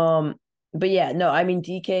 Um, but yeah, no, I mean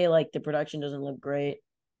DK, like the production doesn't look great.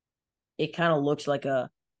 It kind of looks like a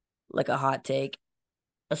hot take,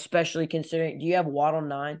 especially considering do you have Waddle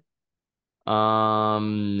 9?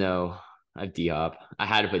 no. I have D Hop. I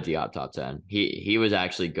had to put D Hop top 10. He was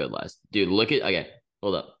actually good last. Dude, look at okay.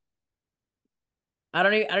 Hold up. I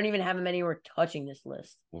don't even have him anywhere touching this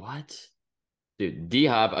list. What? Dude, D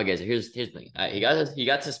Hop. Okay, so here's the thing. He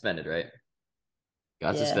got suspended, right?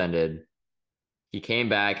 Got Yeah. suspended. He came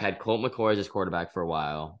back, had Colt McCoy as his quarterback for a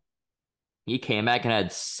while. He came back and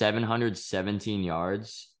had 717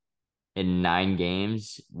 yards in 9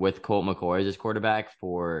 games with Colt McCoy as his quarterback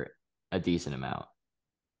for a decent amount.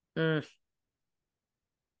 Mm,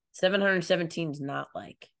 717 is not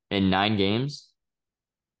like In 9 games,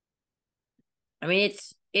 I mean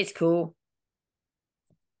it's cool.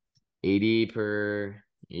 80 per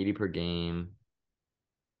game.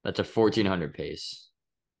 That's a 1,400 pace.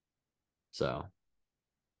 So,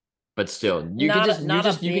 but still, you can just Not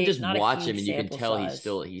a watch him huge and you can sample tell size.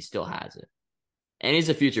 he still has it. And he's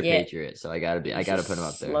a future Yeah, Patriot, so I he's gotta put him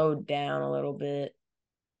up just there. slowed down a little bit.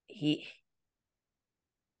 He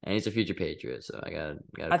And he's a future Patriot, so I gotta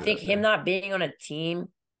I put it think up him there. not being on a team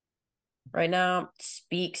right now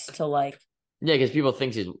speaks to like Yeah, because people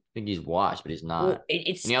think he's washed, but he's not. well, it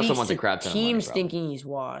And he also speaks wants a to crap ton of money, teams probably. thinking he's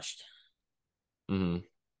washed. Hmm.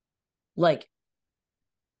 Like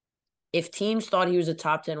if teams thought he was a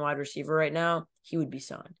top 10 wide receiver right now, he would be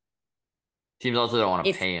signed. Teams also don't want to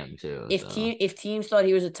If pay him too. So if teams thought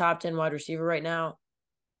he was a top 10 wide receiver right now,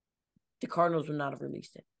 the Cardinals would not have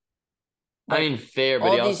released him. I Like mean, fair,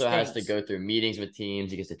 but he all these also has to things. go through meetings with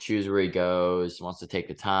teams. He gets to choose where he goes. Wants to take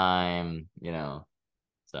the time,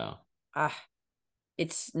 So Ah,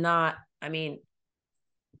 it's not. I mean,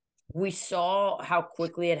 we saw how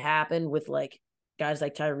quickly it happened with like guys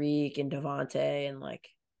like Tyreek and Devontae and like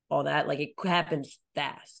all that. Like it happens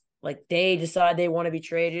fast. Like they decide they want to be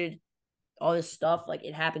traded. All this stuff, like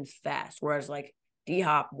it happens fast. Whereas like D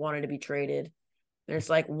Hop wanted to be traded, and it's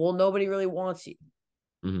like, well, nobody really wants you.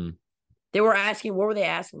 hmm They were asking, what were they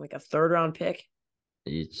asking? Like a third round pick?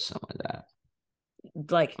 something like that.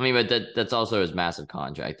 Like I mean, but that's also his massive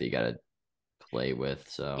contract that you got to play with.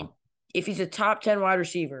 So if he's a top 10 wide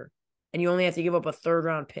receiver and you only have to give up a third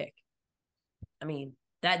round pick, I mean,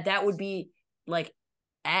 that would be like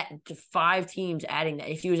at to 5 teams adding that.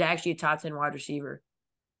 If he was actually a top 10 wide receiver,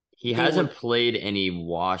 he they hasn't would played any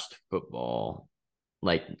washed football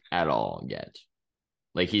like at all yet.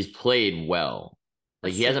 Like he's played well.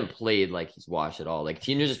 Like that's he true. hasn't played like he's washed at all. Like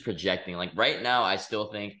teams are just projecting. Like right now, I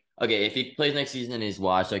still think okay, if he plays next season and he's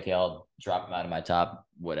washed, okay, I'll drop him out of my top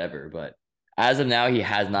whatever. But as of now, he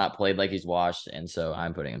has not played like he's washed, and so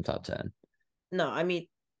I'm putting him top 10. No, I mean,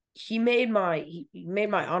 he made my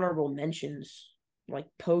honorable mentions like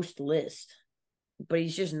post list, but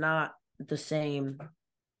he's just not the same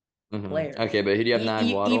player. Okay, but who do you have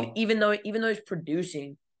nine? Waddle. Even though he's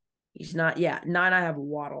producing, he's not. Yeah, 9. I have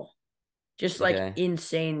Waddle, just like Okay.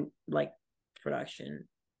 insane like production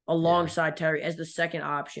Yeah. alongside Terry as the second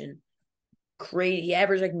option. Crazy, he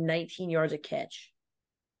averaged like 19 yards a catch,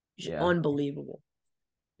 just Yeah. unbelievable.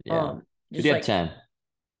 Yeah. Who do Just you have like 10?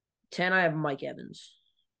 10, I have Mike Evans.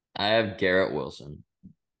 I have Garrett Wilson.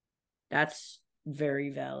 That's very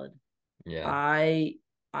valid. Yeah. I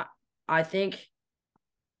I I think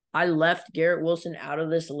I left Garrett Wilson out of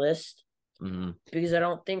this list Mm-hmm. because I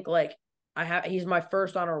don't think like he's my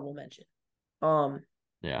first honorable mention. Um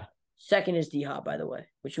Yeah. Second is D Hop, by the way,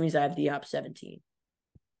 which means I have D Hop 17.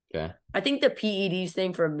 Okay. I think the PEDs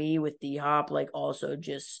thing for me with D Hop, like also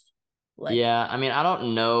just like Yeah, I mean, I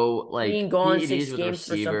don't know, being like gone PEDs six with games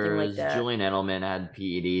for something like receivers. that. Julian Edelman had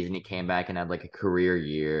PEDs and he came back and had like a career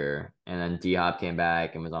year, and then D Hop came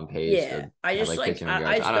back and was on pace Yeah, to I have just like like 1,500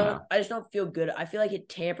 yards. I don't know. I just don't feel good. I feel like it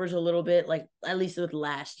tampers a little bit, like at least with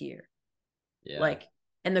last year. Yeah. Like,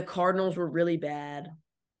 and the Cardinals were really bad.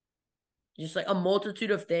 Just like a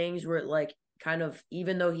multitude of things where it like kind of,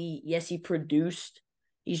 even though he produced,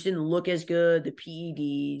 he just didn't look as good. The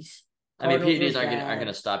PEDs, I mean, Cardinals PEDs were aren't bad.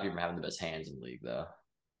 gonna stop you from having the best hands in the league though.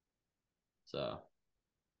 So,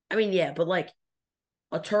 I mean, yeah, but like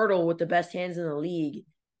a turtle with the best hands in the league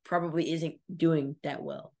probably isn't doing that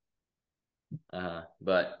well.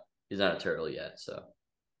 but he's not a turtle yet, so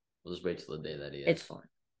we'll just wait till the day that he is. It's fun.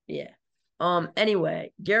 Yeah.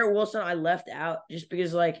 Anyway, Garrett Wilson I left out just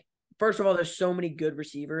because like first of all, there's so many good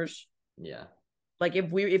receivers. Yeah. Like if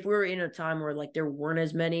we were in a time where like there weren't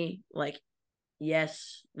as many, like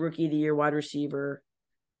yes, rookie of the year wide receiver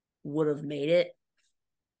would have made it.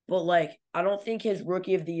 But like I don't think his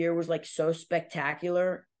rookie of the year was like so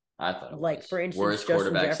spectacular. I thought it Like was. for instance, Worst Justin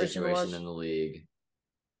quarterback Jefferson situation was. in the league.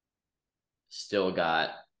 Still got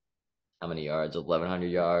how many yards? 1,100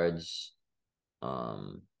 yards.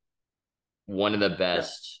 One of the No,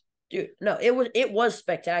 best. dude, no, it was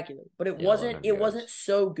spectacular, but Yeah, 1,100 it wasn't yards.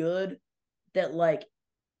 so good that like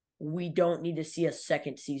we don't need to see a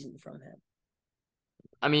second season from him.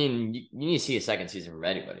 I mean, you need to see a second season from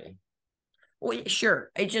anybody. Well,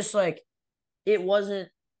 sure. It just like it wasn't.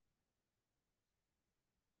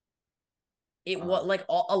 It was like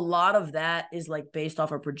a lot of that is like based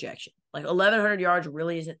off a projection. Like 1,100 yards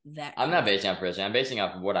really isn't that. I'm not crazy. basing on prison. I'm basing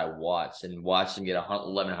off what I watched and watched him get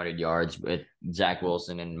 1,100 yards with Zach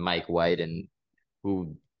Wilson and Mike White and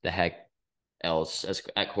who the heck else as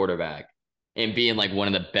at quarterback, and being like one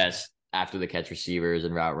of the best after the catch receivers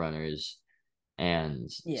and route runners. And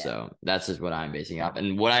Yeah. so that's just what I'm basing off.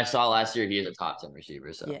 And what I saw last year, he is a top 10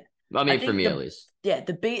 receiver. So Yeah. I mean, I for think me at least. Yeah,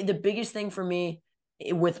 the biggest thing for me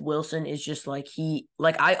with Wilson is just like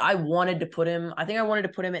I wanted to put him. I think I wanted to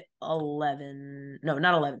put him at 11. No,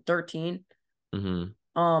 not 11, 13.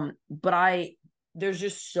 Mm-hmm. But there's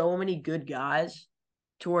just so many good guys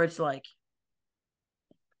to where it's like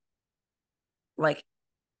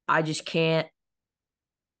I just can't.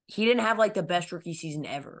 He didn't have like the best rookie season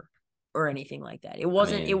ever or anything like that. It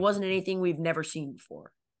wasn't anything we've never seen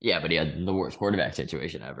before. Yeah, but he had the worst quarterback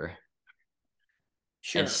situation ever.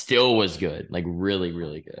 Sure. And still was good. Like really,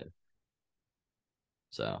 really good.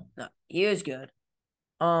 So no, he is good.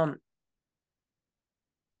 But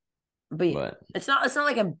yeah, it's not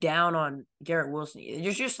like I'm down on Garrett Wilson.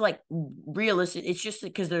 It's just like realistic. It's just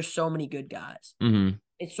because there's so many good guys. mm-hmm.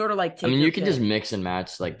 It's sort of like I mean, you can just mix and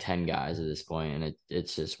match like 10 guys at this point, and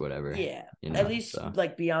it's just whatever. Yeah, you know, at least so.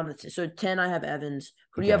 like beyond the so 10. I have Evans.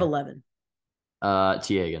 Who do you have 11?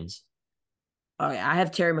 T Higgins. Okay, I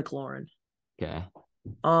have Terry McLaurin. Okay.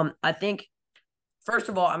 I think first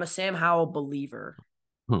of all, I'm a Sam Howell believer.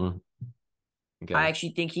 Okay. I actually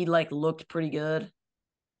think he like looked pretty good.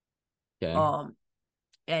 Okay.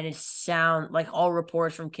 And it sound like all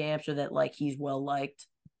reports from camps are that like he's well liked.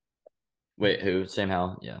 Wait, who? Sam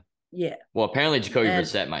Howell? Yeah. Yeah. Well, apparently Jacoby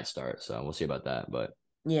Brissett might start, so we'll see about that. But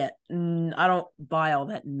yeah, I don't buy all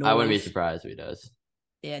that noise. I wouldn't be surprised if he does.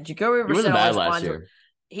 Yeah, Jacoby Brissett he wasn't bad last year.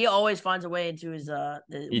 He always finds a way into his the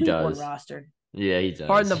week one roster. Yeah, he does.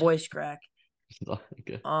 Pardon the voice crack.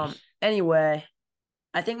 Okay. Anyway,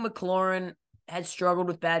 I think McLaurin had struggled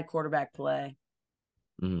with bad quarterback play.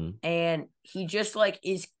 Mm-hmm. And he just like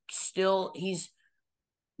he's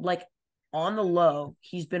like on the low.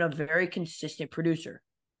 He's been a very consistent producer.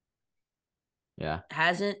 Yeah.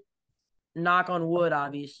 Hasn't, knock on wood,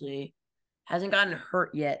 obviously, hasn't gotten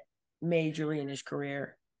hurt yet majorly in his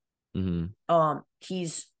career. Mm-hmm.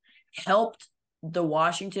 He's helped the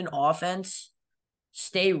Washington offense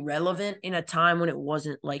stay relevant in a time when it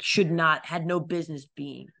wasn't like had no business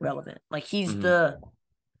being relevant. Like he's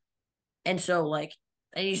and so like,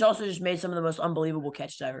 and he's also just made some of the most unbelievable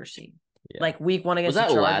catches I've ever seen. Yeah. Like week one against the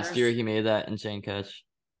Chargers. Was that last year he made that insane catch?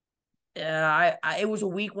 It was a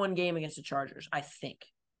week one game against the Chargers, I think.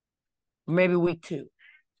 Maybe week 2.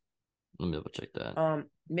 Let me double check that.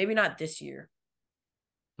 Maybe not this year.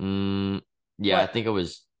 Yeah, I think it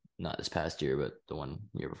was not this past year, but the one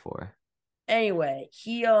year before. Anyway,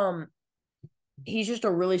 he's just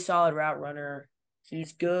a really solid route runner.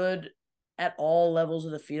 He's good at all levels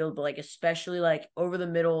of the field, but like especially like over the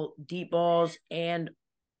middle, deep balls and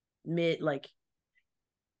middle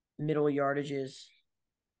yardages.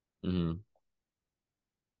 Hmm.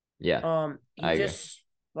 Yeah, He I agree. just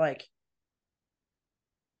like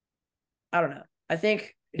I don't know. I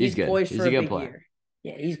think He's he's good. poised He's for a a good big player. year.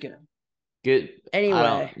 Yeah, he's good. Good. I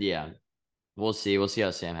don't. Anyway, Yeah, we'll see. We'll see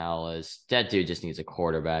how Sam Howell is. That dude just needs a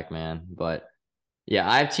quarterback, man. But yeah,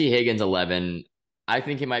 I have T. Higgins 11. I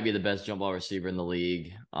think he might be the best jump ball receiver in the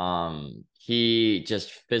league. He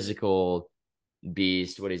just physical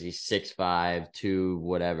beast. What is he? 6'5", 2,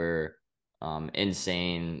 whatever.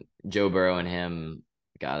 Insane. Joe Burrow and him.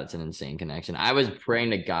 God, that's an insane connection. I was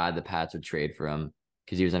praying to God the Pats would trade for him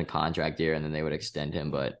because he was in a contract year and then they would extend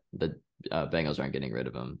him, but the Bengals aren't getting rid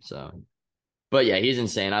of him. So, but yeah, he's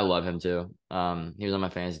insane. I love him too. He was on my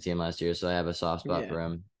fantasy team last year, so I have a soft spot yeah, for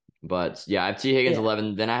him. But yeah, I have T Higgins yeah.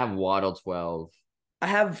 11. Then I have Waddle 12. I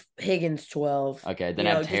have Higgins 12. Okay, then You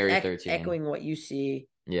I have know, just Terry 13. echoing what you see.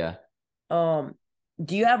 Yeah, Um,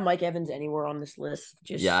 do you have Mike Evans anywhere on this list?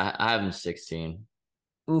 yeah, Just I have him 16.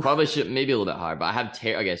 oof. Probably should maybe a little bit higher, but I have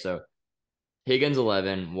Terry. Okay, so Higgins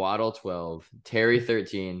 11, Waddle 12, Terry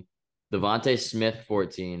 13, Devontae Smith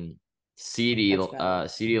 14, That's valid.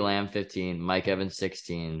 CD Lamb 15, Mike Evans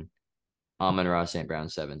 16, Amon-Ra St. Brown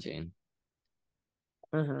 17.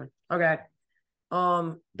 Okay.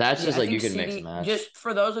 That's Yeah, just I like think you could mix and CD. match. Just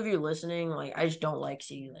for those of you listening, like I just don't like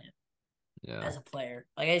CD Lamb Yeah. as a player.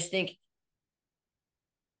 Like I just think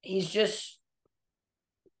he's just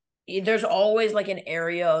there's always like an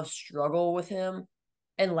area of struggle with him.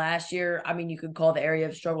 And last year, I mean, you could call the area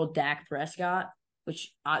of struggle Dak Prescott,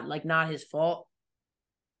 which like not his fault.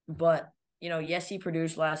 But yes, he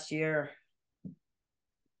produced last year.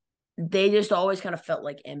 They just always kind of felt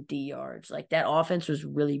like empty yards. Like that offense was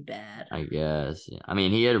really bad. I guess. Yeah. I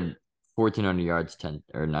mean, he had 1,400 yards, 10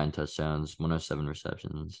 or 9 touchdowns, 107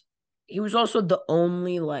 receptions, He was also the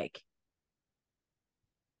only like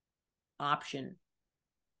option,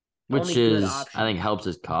 the which only good is, I think, option. helps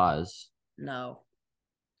his cause. No.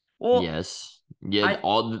 Well, Yes. Yeah, I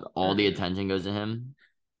all the mhm. attention goes to him.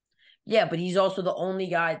 Yeah, but he's also the only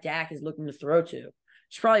guy Dak is looking to throw to.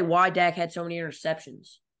 It's probably why Dak had so many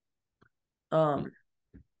interceptions. Um,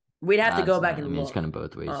 we'd have to That's, go back I and mean, it's kind look. of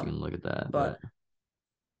both ways you can look at that, but But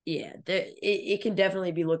yeah, it can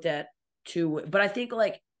definitely be looked at too. But I think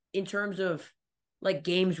like in terms of like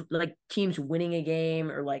games, like teams winning a game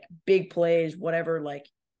or like big plays, whatever, like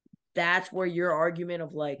that's where your argument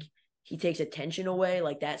of like he takes attention away,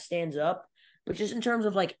 like that stands up. But just in terms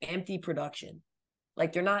of like empty production,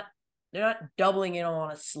 like they're not doubling it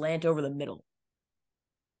on a slant over the middle.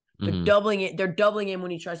 They're mhm. doubling it. They're doubling him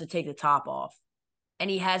when he tries to take the top off, and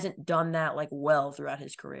he hasn't done that like well throughout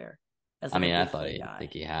his career as I like a mean, I big thought play he guy.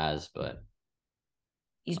 think he has, but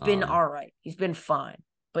He's been um, all right. He's been fine,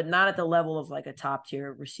 but not at the level of like a top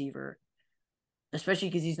tier receiver, especially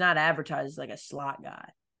because he's not advertised as like a slot guy.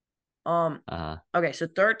 Um. uh, Okay, so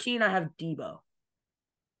 13, I have Debo,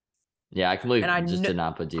 yeah, I and completely just did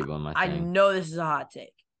not put Debo in my I thing. know this is a hot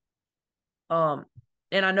take. Um,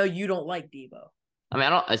 and I know you don't like Debo. I mean, I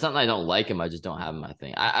don't. It's not that I don't like him. I just don't have him in my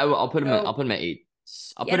thing. I'll put him. I'll So put him at 8.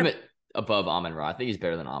 I'll he put had him a at above Amon Ra. I think he's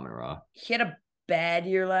better than Amon Ra. he had a bad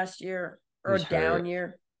year last year He or was a down hurt.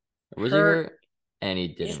 year. Was he Hurt. hurt? And he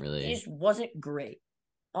He didn't just he really. just wasn't great.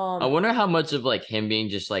 I Um, wonder how much of like him being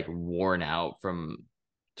just like worn out from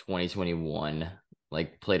 2021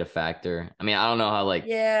 like played a factor. I mean, I don't know how like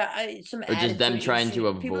yeah, some or just them attitude trying to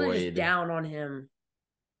issues. People are just avoid. down on him.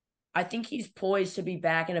 I think he's poised to be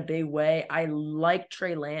back in a big way. I like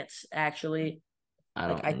Trey Lance actually. I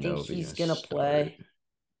Like I don't think know if he's he's gonna gonna start. play.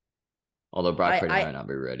 Although Brock I Purdy I might not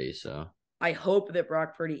be ready, so I hope that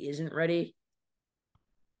Brock Purdy isn't ready,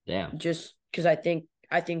 damn. just because I think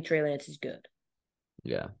Trey Lance is good.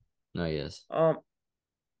 Yeah. No, he is. Um,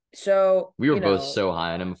 so We were both so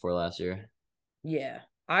high on him before last year. yeah,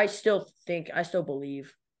 I still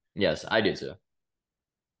believe. Yes, I do too.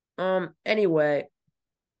 Anyway,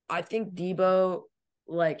 I think Debo,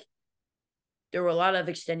 like, there were a lot of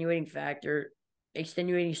extenuating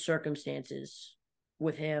circumstances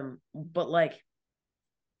with him, but like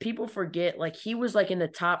people forget, like he was like in the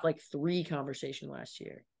top like three conversation last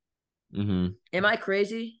year. Mm-hmm. Am I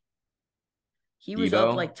crazy? He was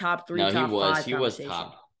up like Debo? top three, No, he top was. five He was conversation.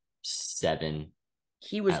 top 7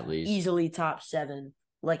 He was at least. easily top seven,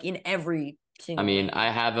 like in every I single mean, I ranking.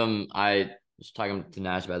 have him. I was talking to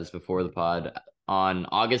Nash about this before the pod. On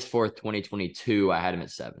August 4th, 2022, I had him at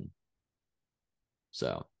 7.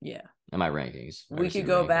 So Yeah. in my rankings, my We could receiver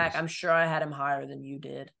go back. rankings. I'm sure I had him higher than you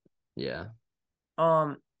did. Yeah.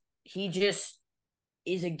 Um, he just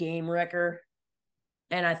is a game wrecker,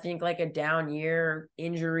 and I think like a down year,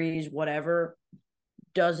 injuries, whatever,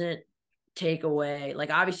 doesn't take away.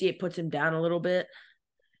 Like obviously, it puts him down a little bit,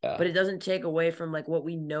 Yeah. but it doesn't take away from like what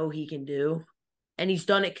we know he can do, and he's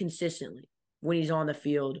done it consistently when he's on the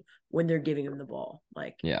field when they're giving him the ball.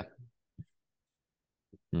 Like Yeah.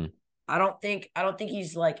 Hmm. I don't think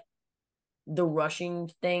he's like the rushing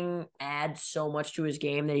thing adds so much to his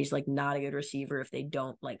game that he's like not a good receiver if they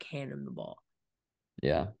don't like hand him the ball.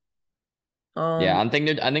 Yeah. Yeah. Um, I think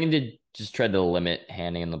they just tried to limit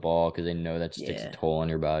handing in the ball because they know that just takes a yeah. toll on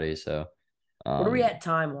your body. So, What are we um, at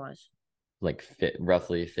time wise? like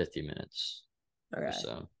roughly 50 minutes or Okay,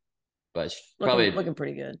 so. But I should looking probably looking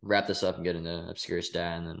pretty good. wrap this up and get into obscure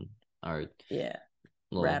stat and then our Yeah,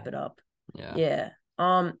 wrap little, it up. yeah.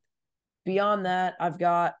 Yeah. Beyond that, I've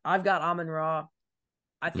got Amon Ra.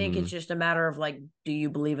 I think it's Hmm. just a matter of like, do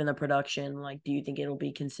you believe in the production? Like, do you think it'll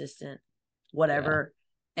be consistent? Yeah. Whatever.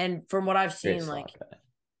 And from what I've Great seen, like, slot guy.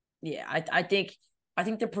 yeah, I think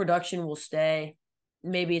the production will stay.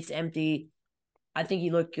 Maybe it's empty. I think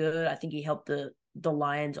he looked good. I think he helped the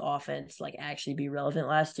Lions offense like actually be relevant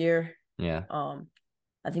last year. Yeah. Um,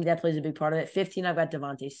 I think that plays a big part of it. 15, I've got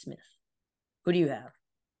Devontae Smith. Who do you have?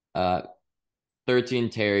 Uh, 13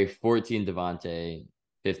 Terry, 14 Devontae,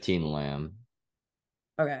 15 Lamb.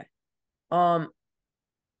 Okay. Um,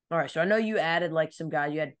 all right. So I know you added like some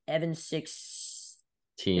guys. You had Evan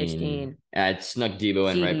 16, I snuck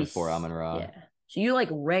Debo in right before CDs. Amon Ra. Yeah. So you like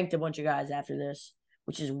ranked a bunch of guys after this,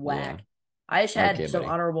 which is Yeah. whack. I just Okay, had some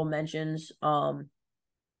buddy. honorable mentions.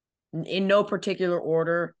 In no particular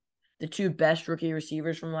order, the two best rookie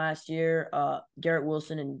receivers from last year, Garrett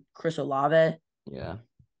Wilson and Chris Olave. Yeah.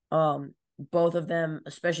 Both of them,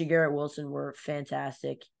 especially Garrett Wilson, were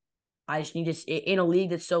fantastic. I just need to in a league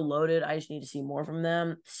that's so loaded. I just need to see more from them.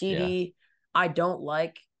 Yeah. CD, I don't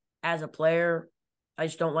like as a player. I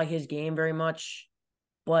just don't like his game very much,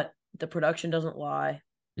 but the production doesn't lie.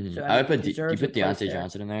 Mhm. So I I would mean, he put, do you deserves a put place Deontay there.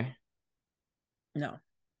 Johnson in there? No,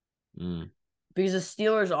 Mm. because the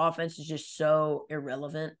Steelers' offense is just so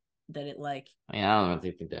irrelevant that it like, I mean, I don't know if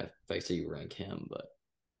they think that affects how you rank him, but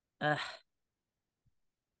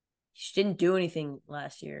he just didn't do anything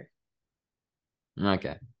last year.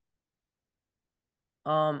 okay.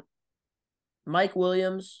 Um, Mike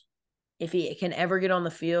Williams, if he can ever get on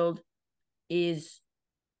the field, is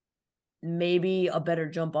maybe a better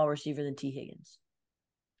jump ball receiver than T. Higgins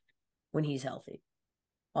when he's healthy.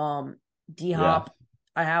 D Yeah. Hop,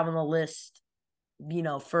 I have on the list,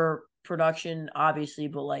 for production, obviously,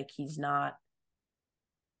 but like he's not.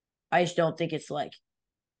 I just don't think it's like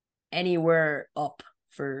anywhere up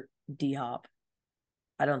for D Hop.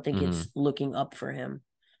 I don't think Hmm. it's looking up for him.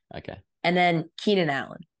 Okay. And then Keenan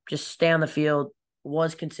Allen, just stay on the field,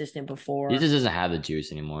 was consistent He before. just doesn't have the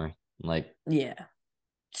juice anymore. Like, Yeah.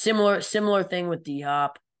 Similar thing with D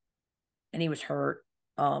Hop, and he was hurt.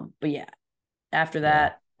 But yeah, after yeah.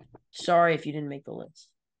 that, sorry if you didn't make the list.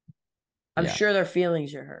 I'm Yeah. sure their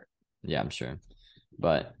feelings are hurt. Yeah, I'm sure.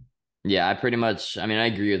 But yeah, I mean, I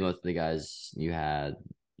agree with most of the guys you had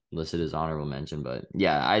listed as honorable mention, but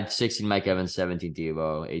yeah, I had 16 Mike Evans, 17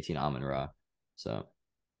 Debo, 18 Amon Ra. So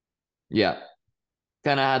yeah,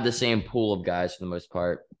 kind of had the same pool of guys for the most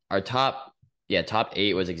part. Our top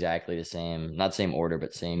eight was exactly the same, not same order,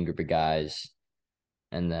 but same group of guys.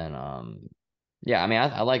 And then, yeah, I mean,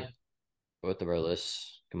 I like both of our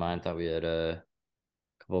lists combined. I thought we had a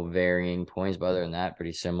couple varying points, but other than that,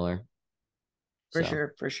 pretty similar. For So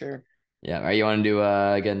sure, for sure. yeah, all right, you want to do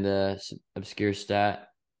again the obscure stat?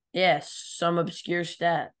 Yes, some obscure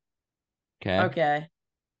stat. Okay. Okay.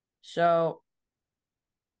 So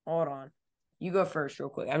hold on. You go first real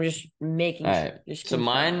quick. I'm just All making right. sure. Just So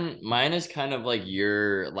confirming. mine is kind of like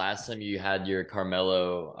your last time you had your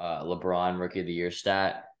Carmelo LeBron Rookie of the Year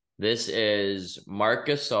stat. This is Marc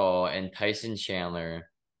Gasol and Tyson Chandler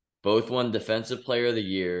both won Defensive Player of the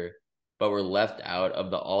Year, but were left out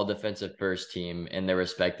of the All Defensive First Team in their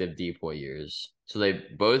respective DPOY years. So they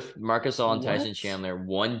both Marc Gasol and Tyson What? Chandler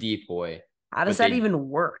won DPOY, How does but that they even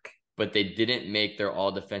work? didn't make their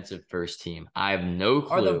All Defensive First Team. I have no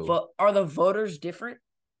Are the clue. are the voters different?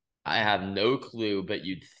 I have no clue, but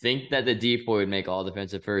you'd think that the DPOY would make All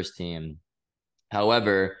Defensive First Team.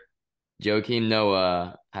 However, Joakim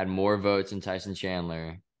Noah had more votes than Tyson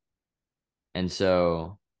Chandler. And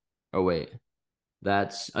so, oh wait, oh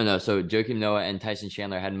no, so Joakim Noah and Tyson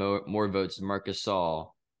Chandler had more votes than Marcus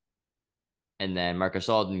Gasol, and then Marcus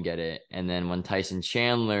Gasol didn't get it. And then when Tyson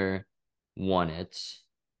Chandler won it,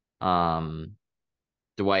 um,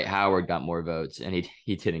 Dwight Howard got more votes, and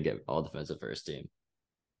he didn't get All Defensive First Team.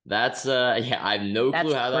 That's yeah, I have no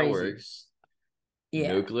clue That's how that crazy. works.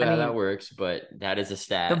 No Yeah. clue I how that mean, works, but that is a the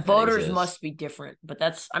stat that voters exists. must be different, but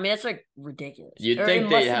that's like ridiculous. You'd Or it think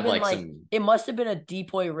they'd must have have been like like some, it must have been a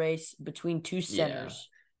depoy race between two yeah. centers.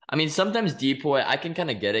 I mean, sometimes Depoy, I can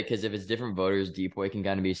kind of get it because if it's different voters, Depoy can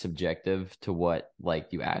kind of be subjective to what like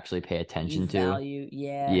you actually pay You attention to. value,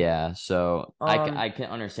 yeah. Yeah, so Um, I can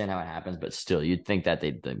understand how it happens, but still, you'd think that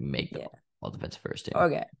they'd make the yeah. all defensive first team.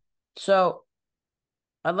 Okay. So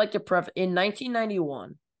I'd like to preface in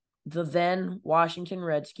 1991, the then Washington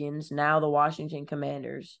Redskins, now the Washington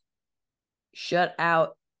Commanders, shut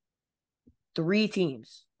out three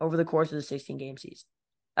teams over the course of the 16 game season.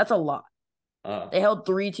 That's a lot. Oh, They held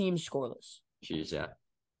three teams scoreless. jeez, yeah.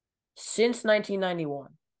 Since 1991,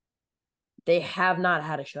 they have not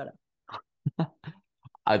had a shutout.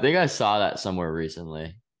 I think I saw that somewhere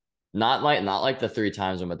recently. Not like the three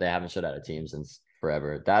times one, but they haven't shut out a team since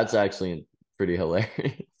forever. That's actually pretty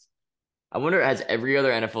hilarious. I wonder, has every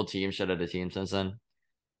other NFL team shut out a team since then?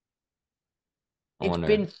 I It's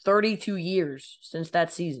been wonder. 32 years since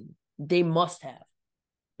that season. They must have.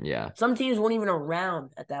 Yeah. Some teams weren't even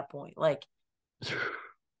around at that point. Like,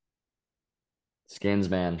 Skins,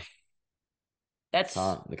 man. that's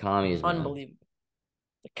The commies, man. unbelievable.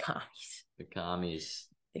 The commies. The commies.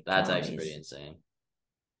 The That's actually pretty commies. insane.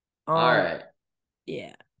 All Um, right.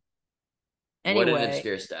 yeah. What an Anyway,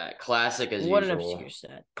 obscure stat. Classic as what an obscure usual.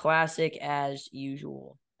 set. Classic as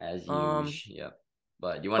usual. As Um, usual. Yep.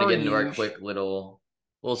 But you want to per get into our usual. quick little,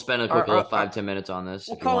 we'll spend a quick little Our 5-10 minutes on this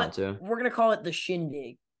we'll if you call it. want to. We're gonna call it the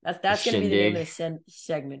shindig. The That's gonna be the name of shindig. the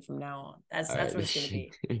segment from now on. All That's right. what The it's gonna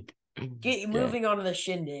be. shindig. Okay. Moving on to the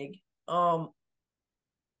shindig.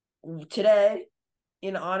 Today,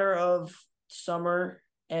 in honor of summer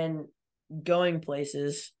and going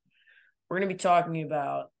places, we're gonna be talking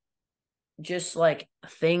about just like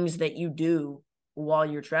things that you do while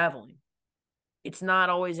you're traveling. It's not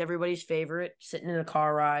always everybody's favorite. Sitting in a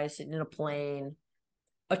car ride, sitting in a plane,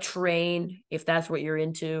 a train, if that's what you're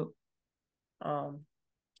into. Um,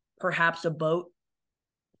 Perhaps a boat,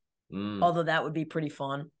 Mm, although that would be pretty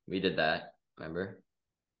fun. we did that. Remember?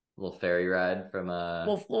 Little ferry ride from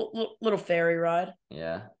Little ferry ride.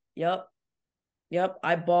 yeah. Yep, yep.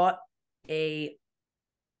 I bought a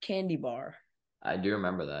candy bar, I do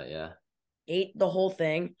remember that, yeah. ate the whole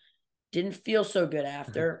thing. Didn't feel so good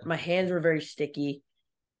after. My hands were very sticky.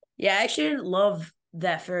 Yeah, I actually didn't love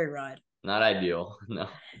that ferry ride, Not ideal. No.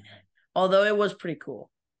 although it was pretty cool.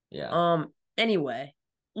 Yeah. Anyway,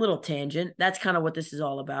 little tangent. That's kind of what this is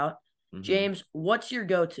all about. Hmm. James, what's your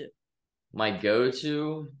go-to? My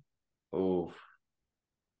go-to, oh,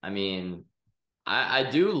 I mean, I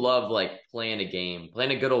do love like playing a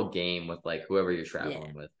good old game with like whoever you're Yeah.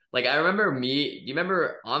 traveling with. Like I remember do you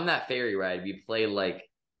remember on that ferry ride we played like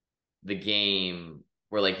the game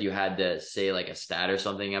where like you had to say like a stat or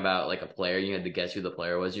something about like a player, you had to guess who the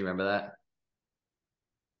player was. You remember that? Yeah.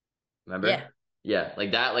 Remember? Yeah,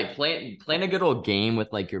 like that, like playing a good old game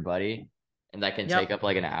with like your buddy, and that can take Yep. up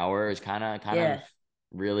like an hour is kind of Yeah.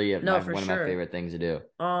 really No, my for one of my sure. favorite things to do.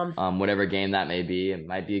 Um, Whatever game that may be, it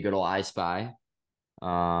might be a good old I Spy. Good You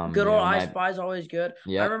old know, I my Spy is always good. I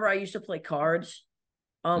yep. remember I used to play cards,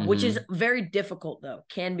 which is Mm-hmm. very difficult though.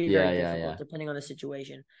 Can be Yeah, very yeah, difficult yeah, depending on the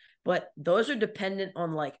situation. But those are dependent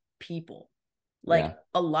on like people. Like yeah.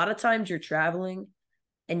 a lot of times you're traveling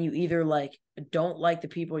and you either like don't like the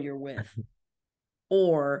people you're with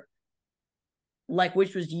or like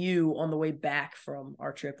which was you on the way back from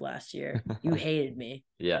our trip last year. You hated me.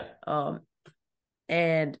 Yeah. Um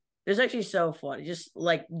and it was actually so funny. Just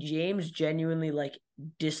like James genuinely like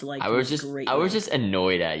disliked me I was greatly. just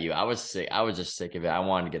annoyed at you. I was sick. I was just sick of it. I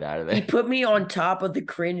wanted to get out of He there. put me on top of the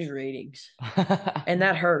cringe ratings, and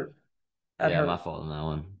that hurt. That Yeah, my hurt. fault on that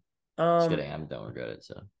one. Just Um, kidding. I don't regret it.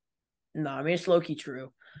 So. no, I mean it's low key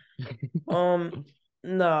true. Um,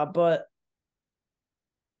 nah, but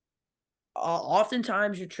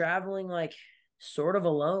oftentimes you're traveling like sort of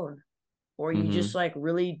alone, or you just Hmm. like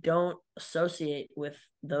really don't associate with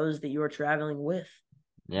those that you're traveling with.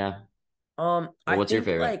 Yeah. Well, I what's your think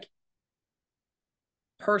favorite? like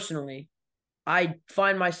personally, I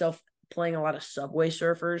find myself playing a lot of Subway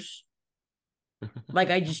Surfers. Like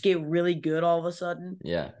I just get really good all of a sudden.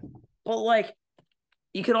 Yeah. But like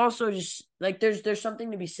you could also just like there's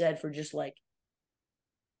something to be said for just like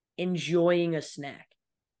enjoying a snack.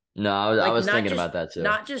 No, I Like was thinking about that too.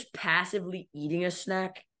 not just passively eating a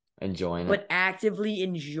snack, Enjoying it. but actively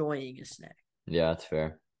enjoying a snack. Yeah, that's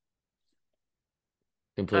fair.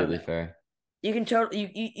 I don't Completely know. fair. You can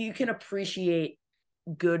totally you can appreciate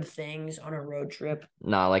good things on a road trip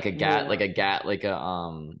No, like a gat, more. like a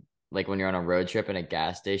like when you're on a road trip and a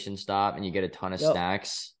gas station stop and you get a ton of Yep.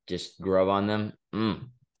 snacks, just grub on them.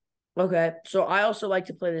 Okay, so I also like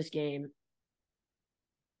to play this game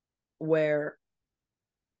where,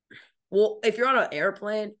 well, if you're on an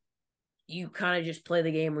airplane, you kind of just play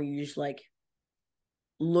the game where you just like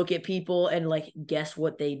look at people and like guess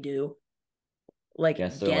what they do, like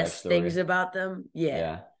Guess their life guess things story. about them. Yeah,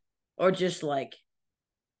 Yeah. or just like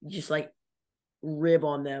rib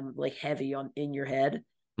on them like heavy on in your head.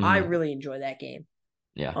 I Mhm. really enjoy that game.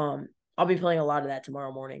 Yeah. I'll be playing a lot of that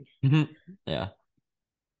tomorrow morning. Yeah.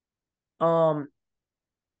 Um,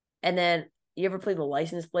 and then you ever play the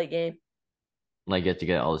license plate game? Like get to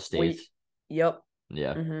get all the Wait, states. yep.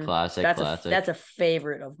 Yeah. Mm-hmm. Classic, classic. That's a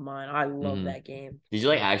favorite of mine. I love hmm that game. Did you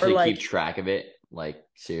like Or actually keep like, track of it? Like yeah,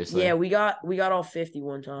 seriously? we got all 50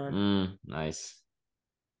 one time. Nice.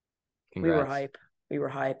 We were Congrats. hype. We were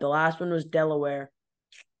hype. The last one was Delaware.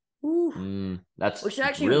 Whew. That's Which is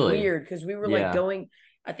actually really, weird because we were like yeah. going.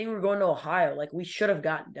 I think we were going to Ohio. Like we should have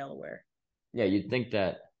gotten Delaware. Yeah, you'd think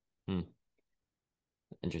that.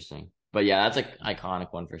 Interesting. But yeah, that's an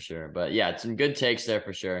iconic one for sure. But yeah, some good takes there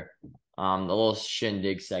for sure. The little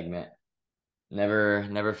shindig segment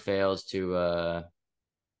never fails to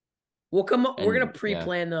We'll come up. We're gonna and yeah.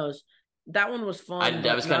 pre-plan those. That one was fun, That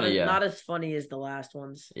but was kind of not as funny as the last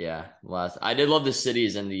ones. yeah, last I did love the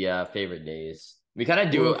cities and the favorite days. We kind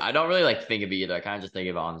of do Oof. I don't really like think of it either. I kind of just think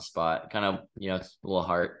of it on the spot. Kind of, it's a little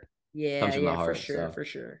heart. Yeah, Comes from the yeah, for heart, sure, so. for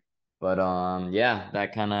sure. But yeah,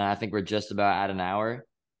 that kind of I think we're just about at an hour.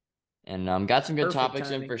 And got some good Perfect topics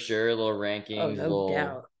in timing. for sure. Little Oh, rankings, no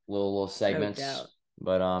doubt, little no doubt. segments.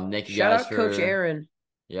 But thank you Shout guys out Coach for Aaron.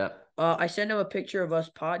 yep. I sent him a picture of us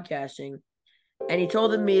podcasting, and he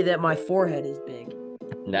told me that my forehead is big.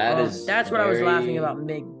 That is That's what I was laughing about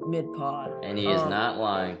mid pod. And he is not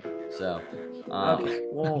lying. So Okay,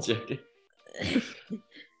 well, joking.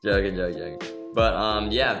 joking.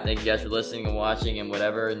 But yeah, thank you guys for listening and watching and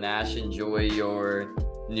whatever. Nash, enjoy your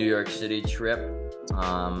New York City trip.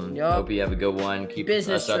 Hope you have a good one. Keep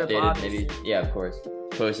business us trip, updated. obviously. Maybe yeah, of course.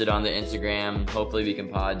 Post it on the Instagram. Hopefully we can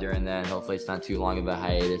pod during then. Hopefully it's not too long of a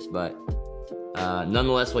hiatus, but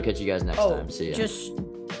nonetheless, we'll catch you guys next time. See ya.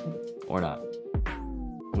 Or not.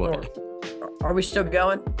 What? Are we still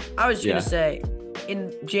going? I was just Yeah. gonna say,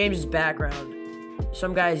 in James's background,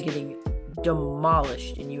 some guy is getting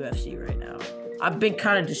demolished in UFC right now. I've been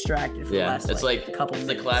kind of distracted for the last it's like couple it's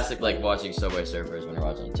minutes. the classic like watching Subway Surfers when you're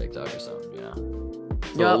watching TikTok or something,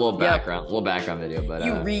 So Yup, a little background video, but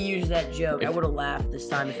you reused that joke. I would have laughed this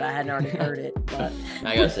time if I hadn't already heard it. But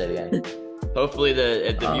I gotta say it again. Hopefully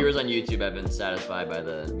if the viewers on YouTube have been satisfied by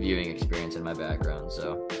the viewing experience in my background.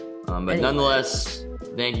 So, but anyway, nonetheless,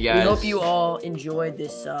 thank you guys. We hope you all enjoyed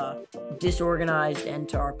this disorganized end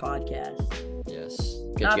to our podcast. Yes.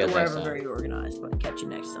 Not that we're ever very organized, but catch you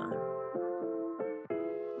next time.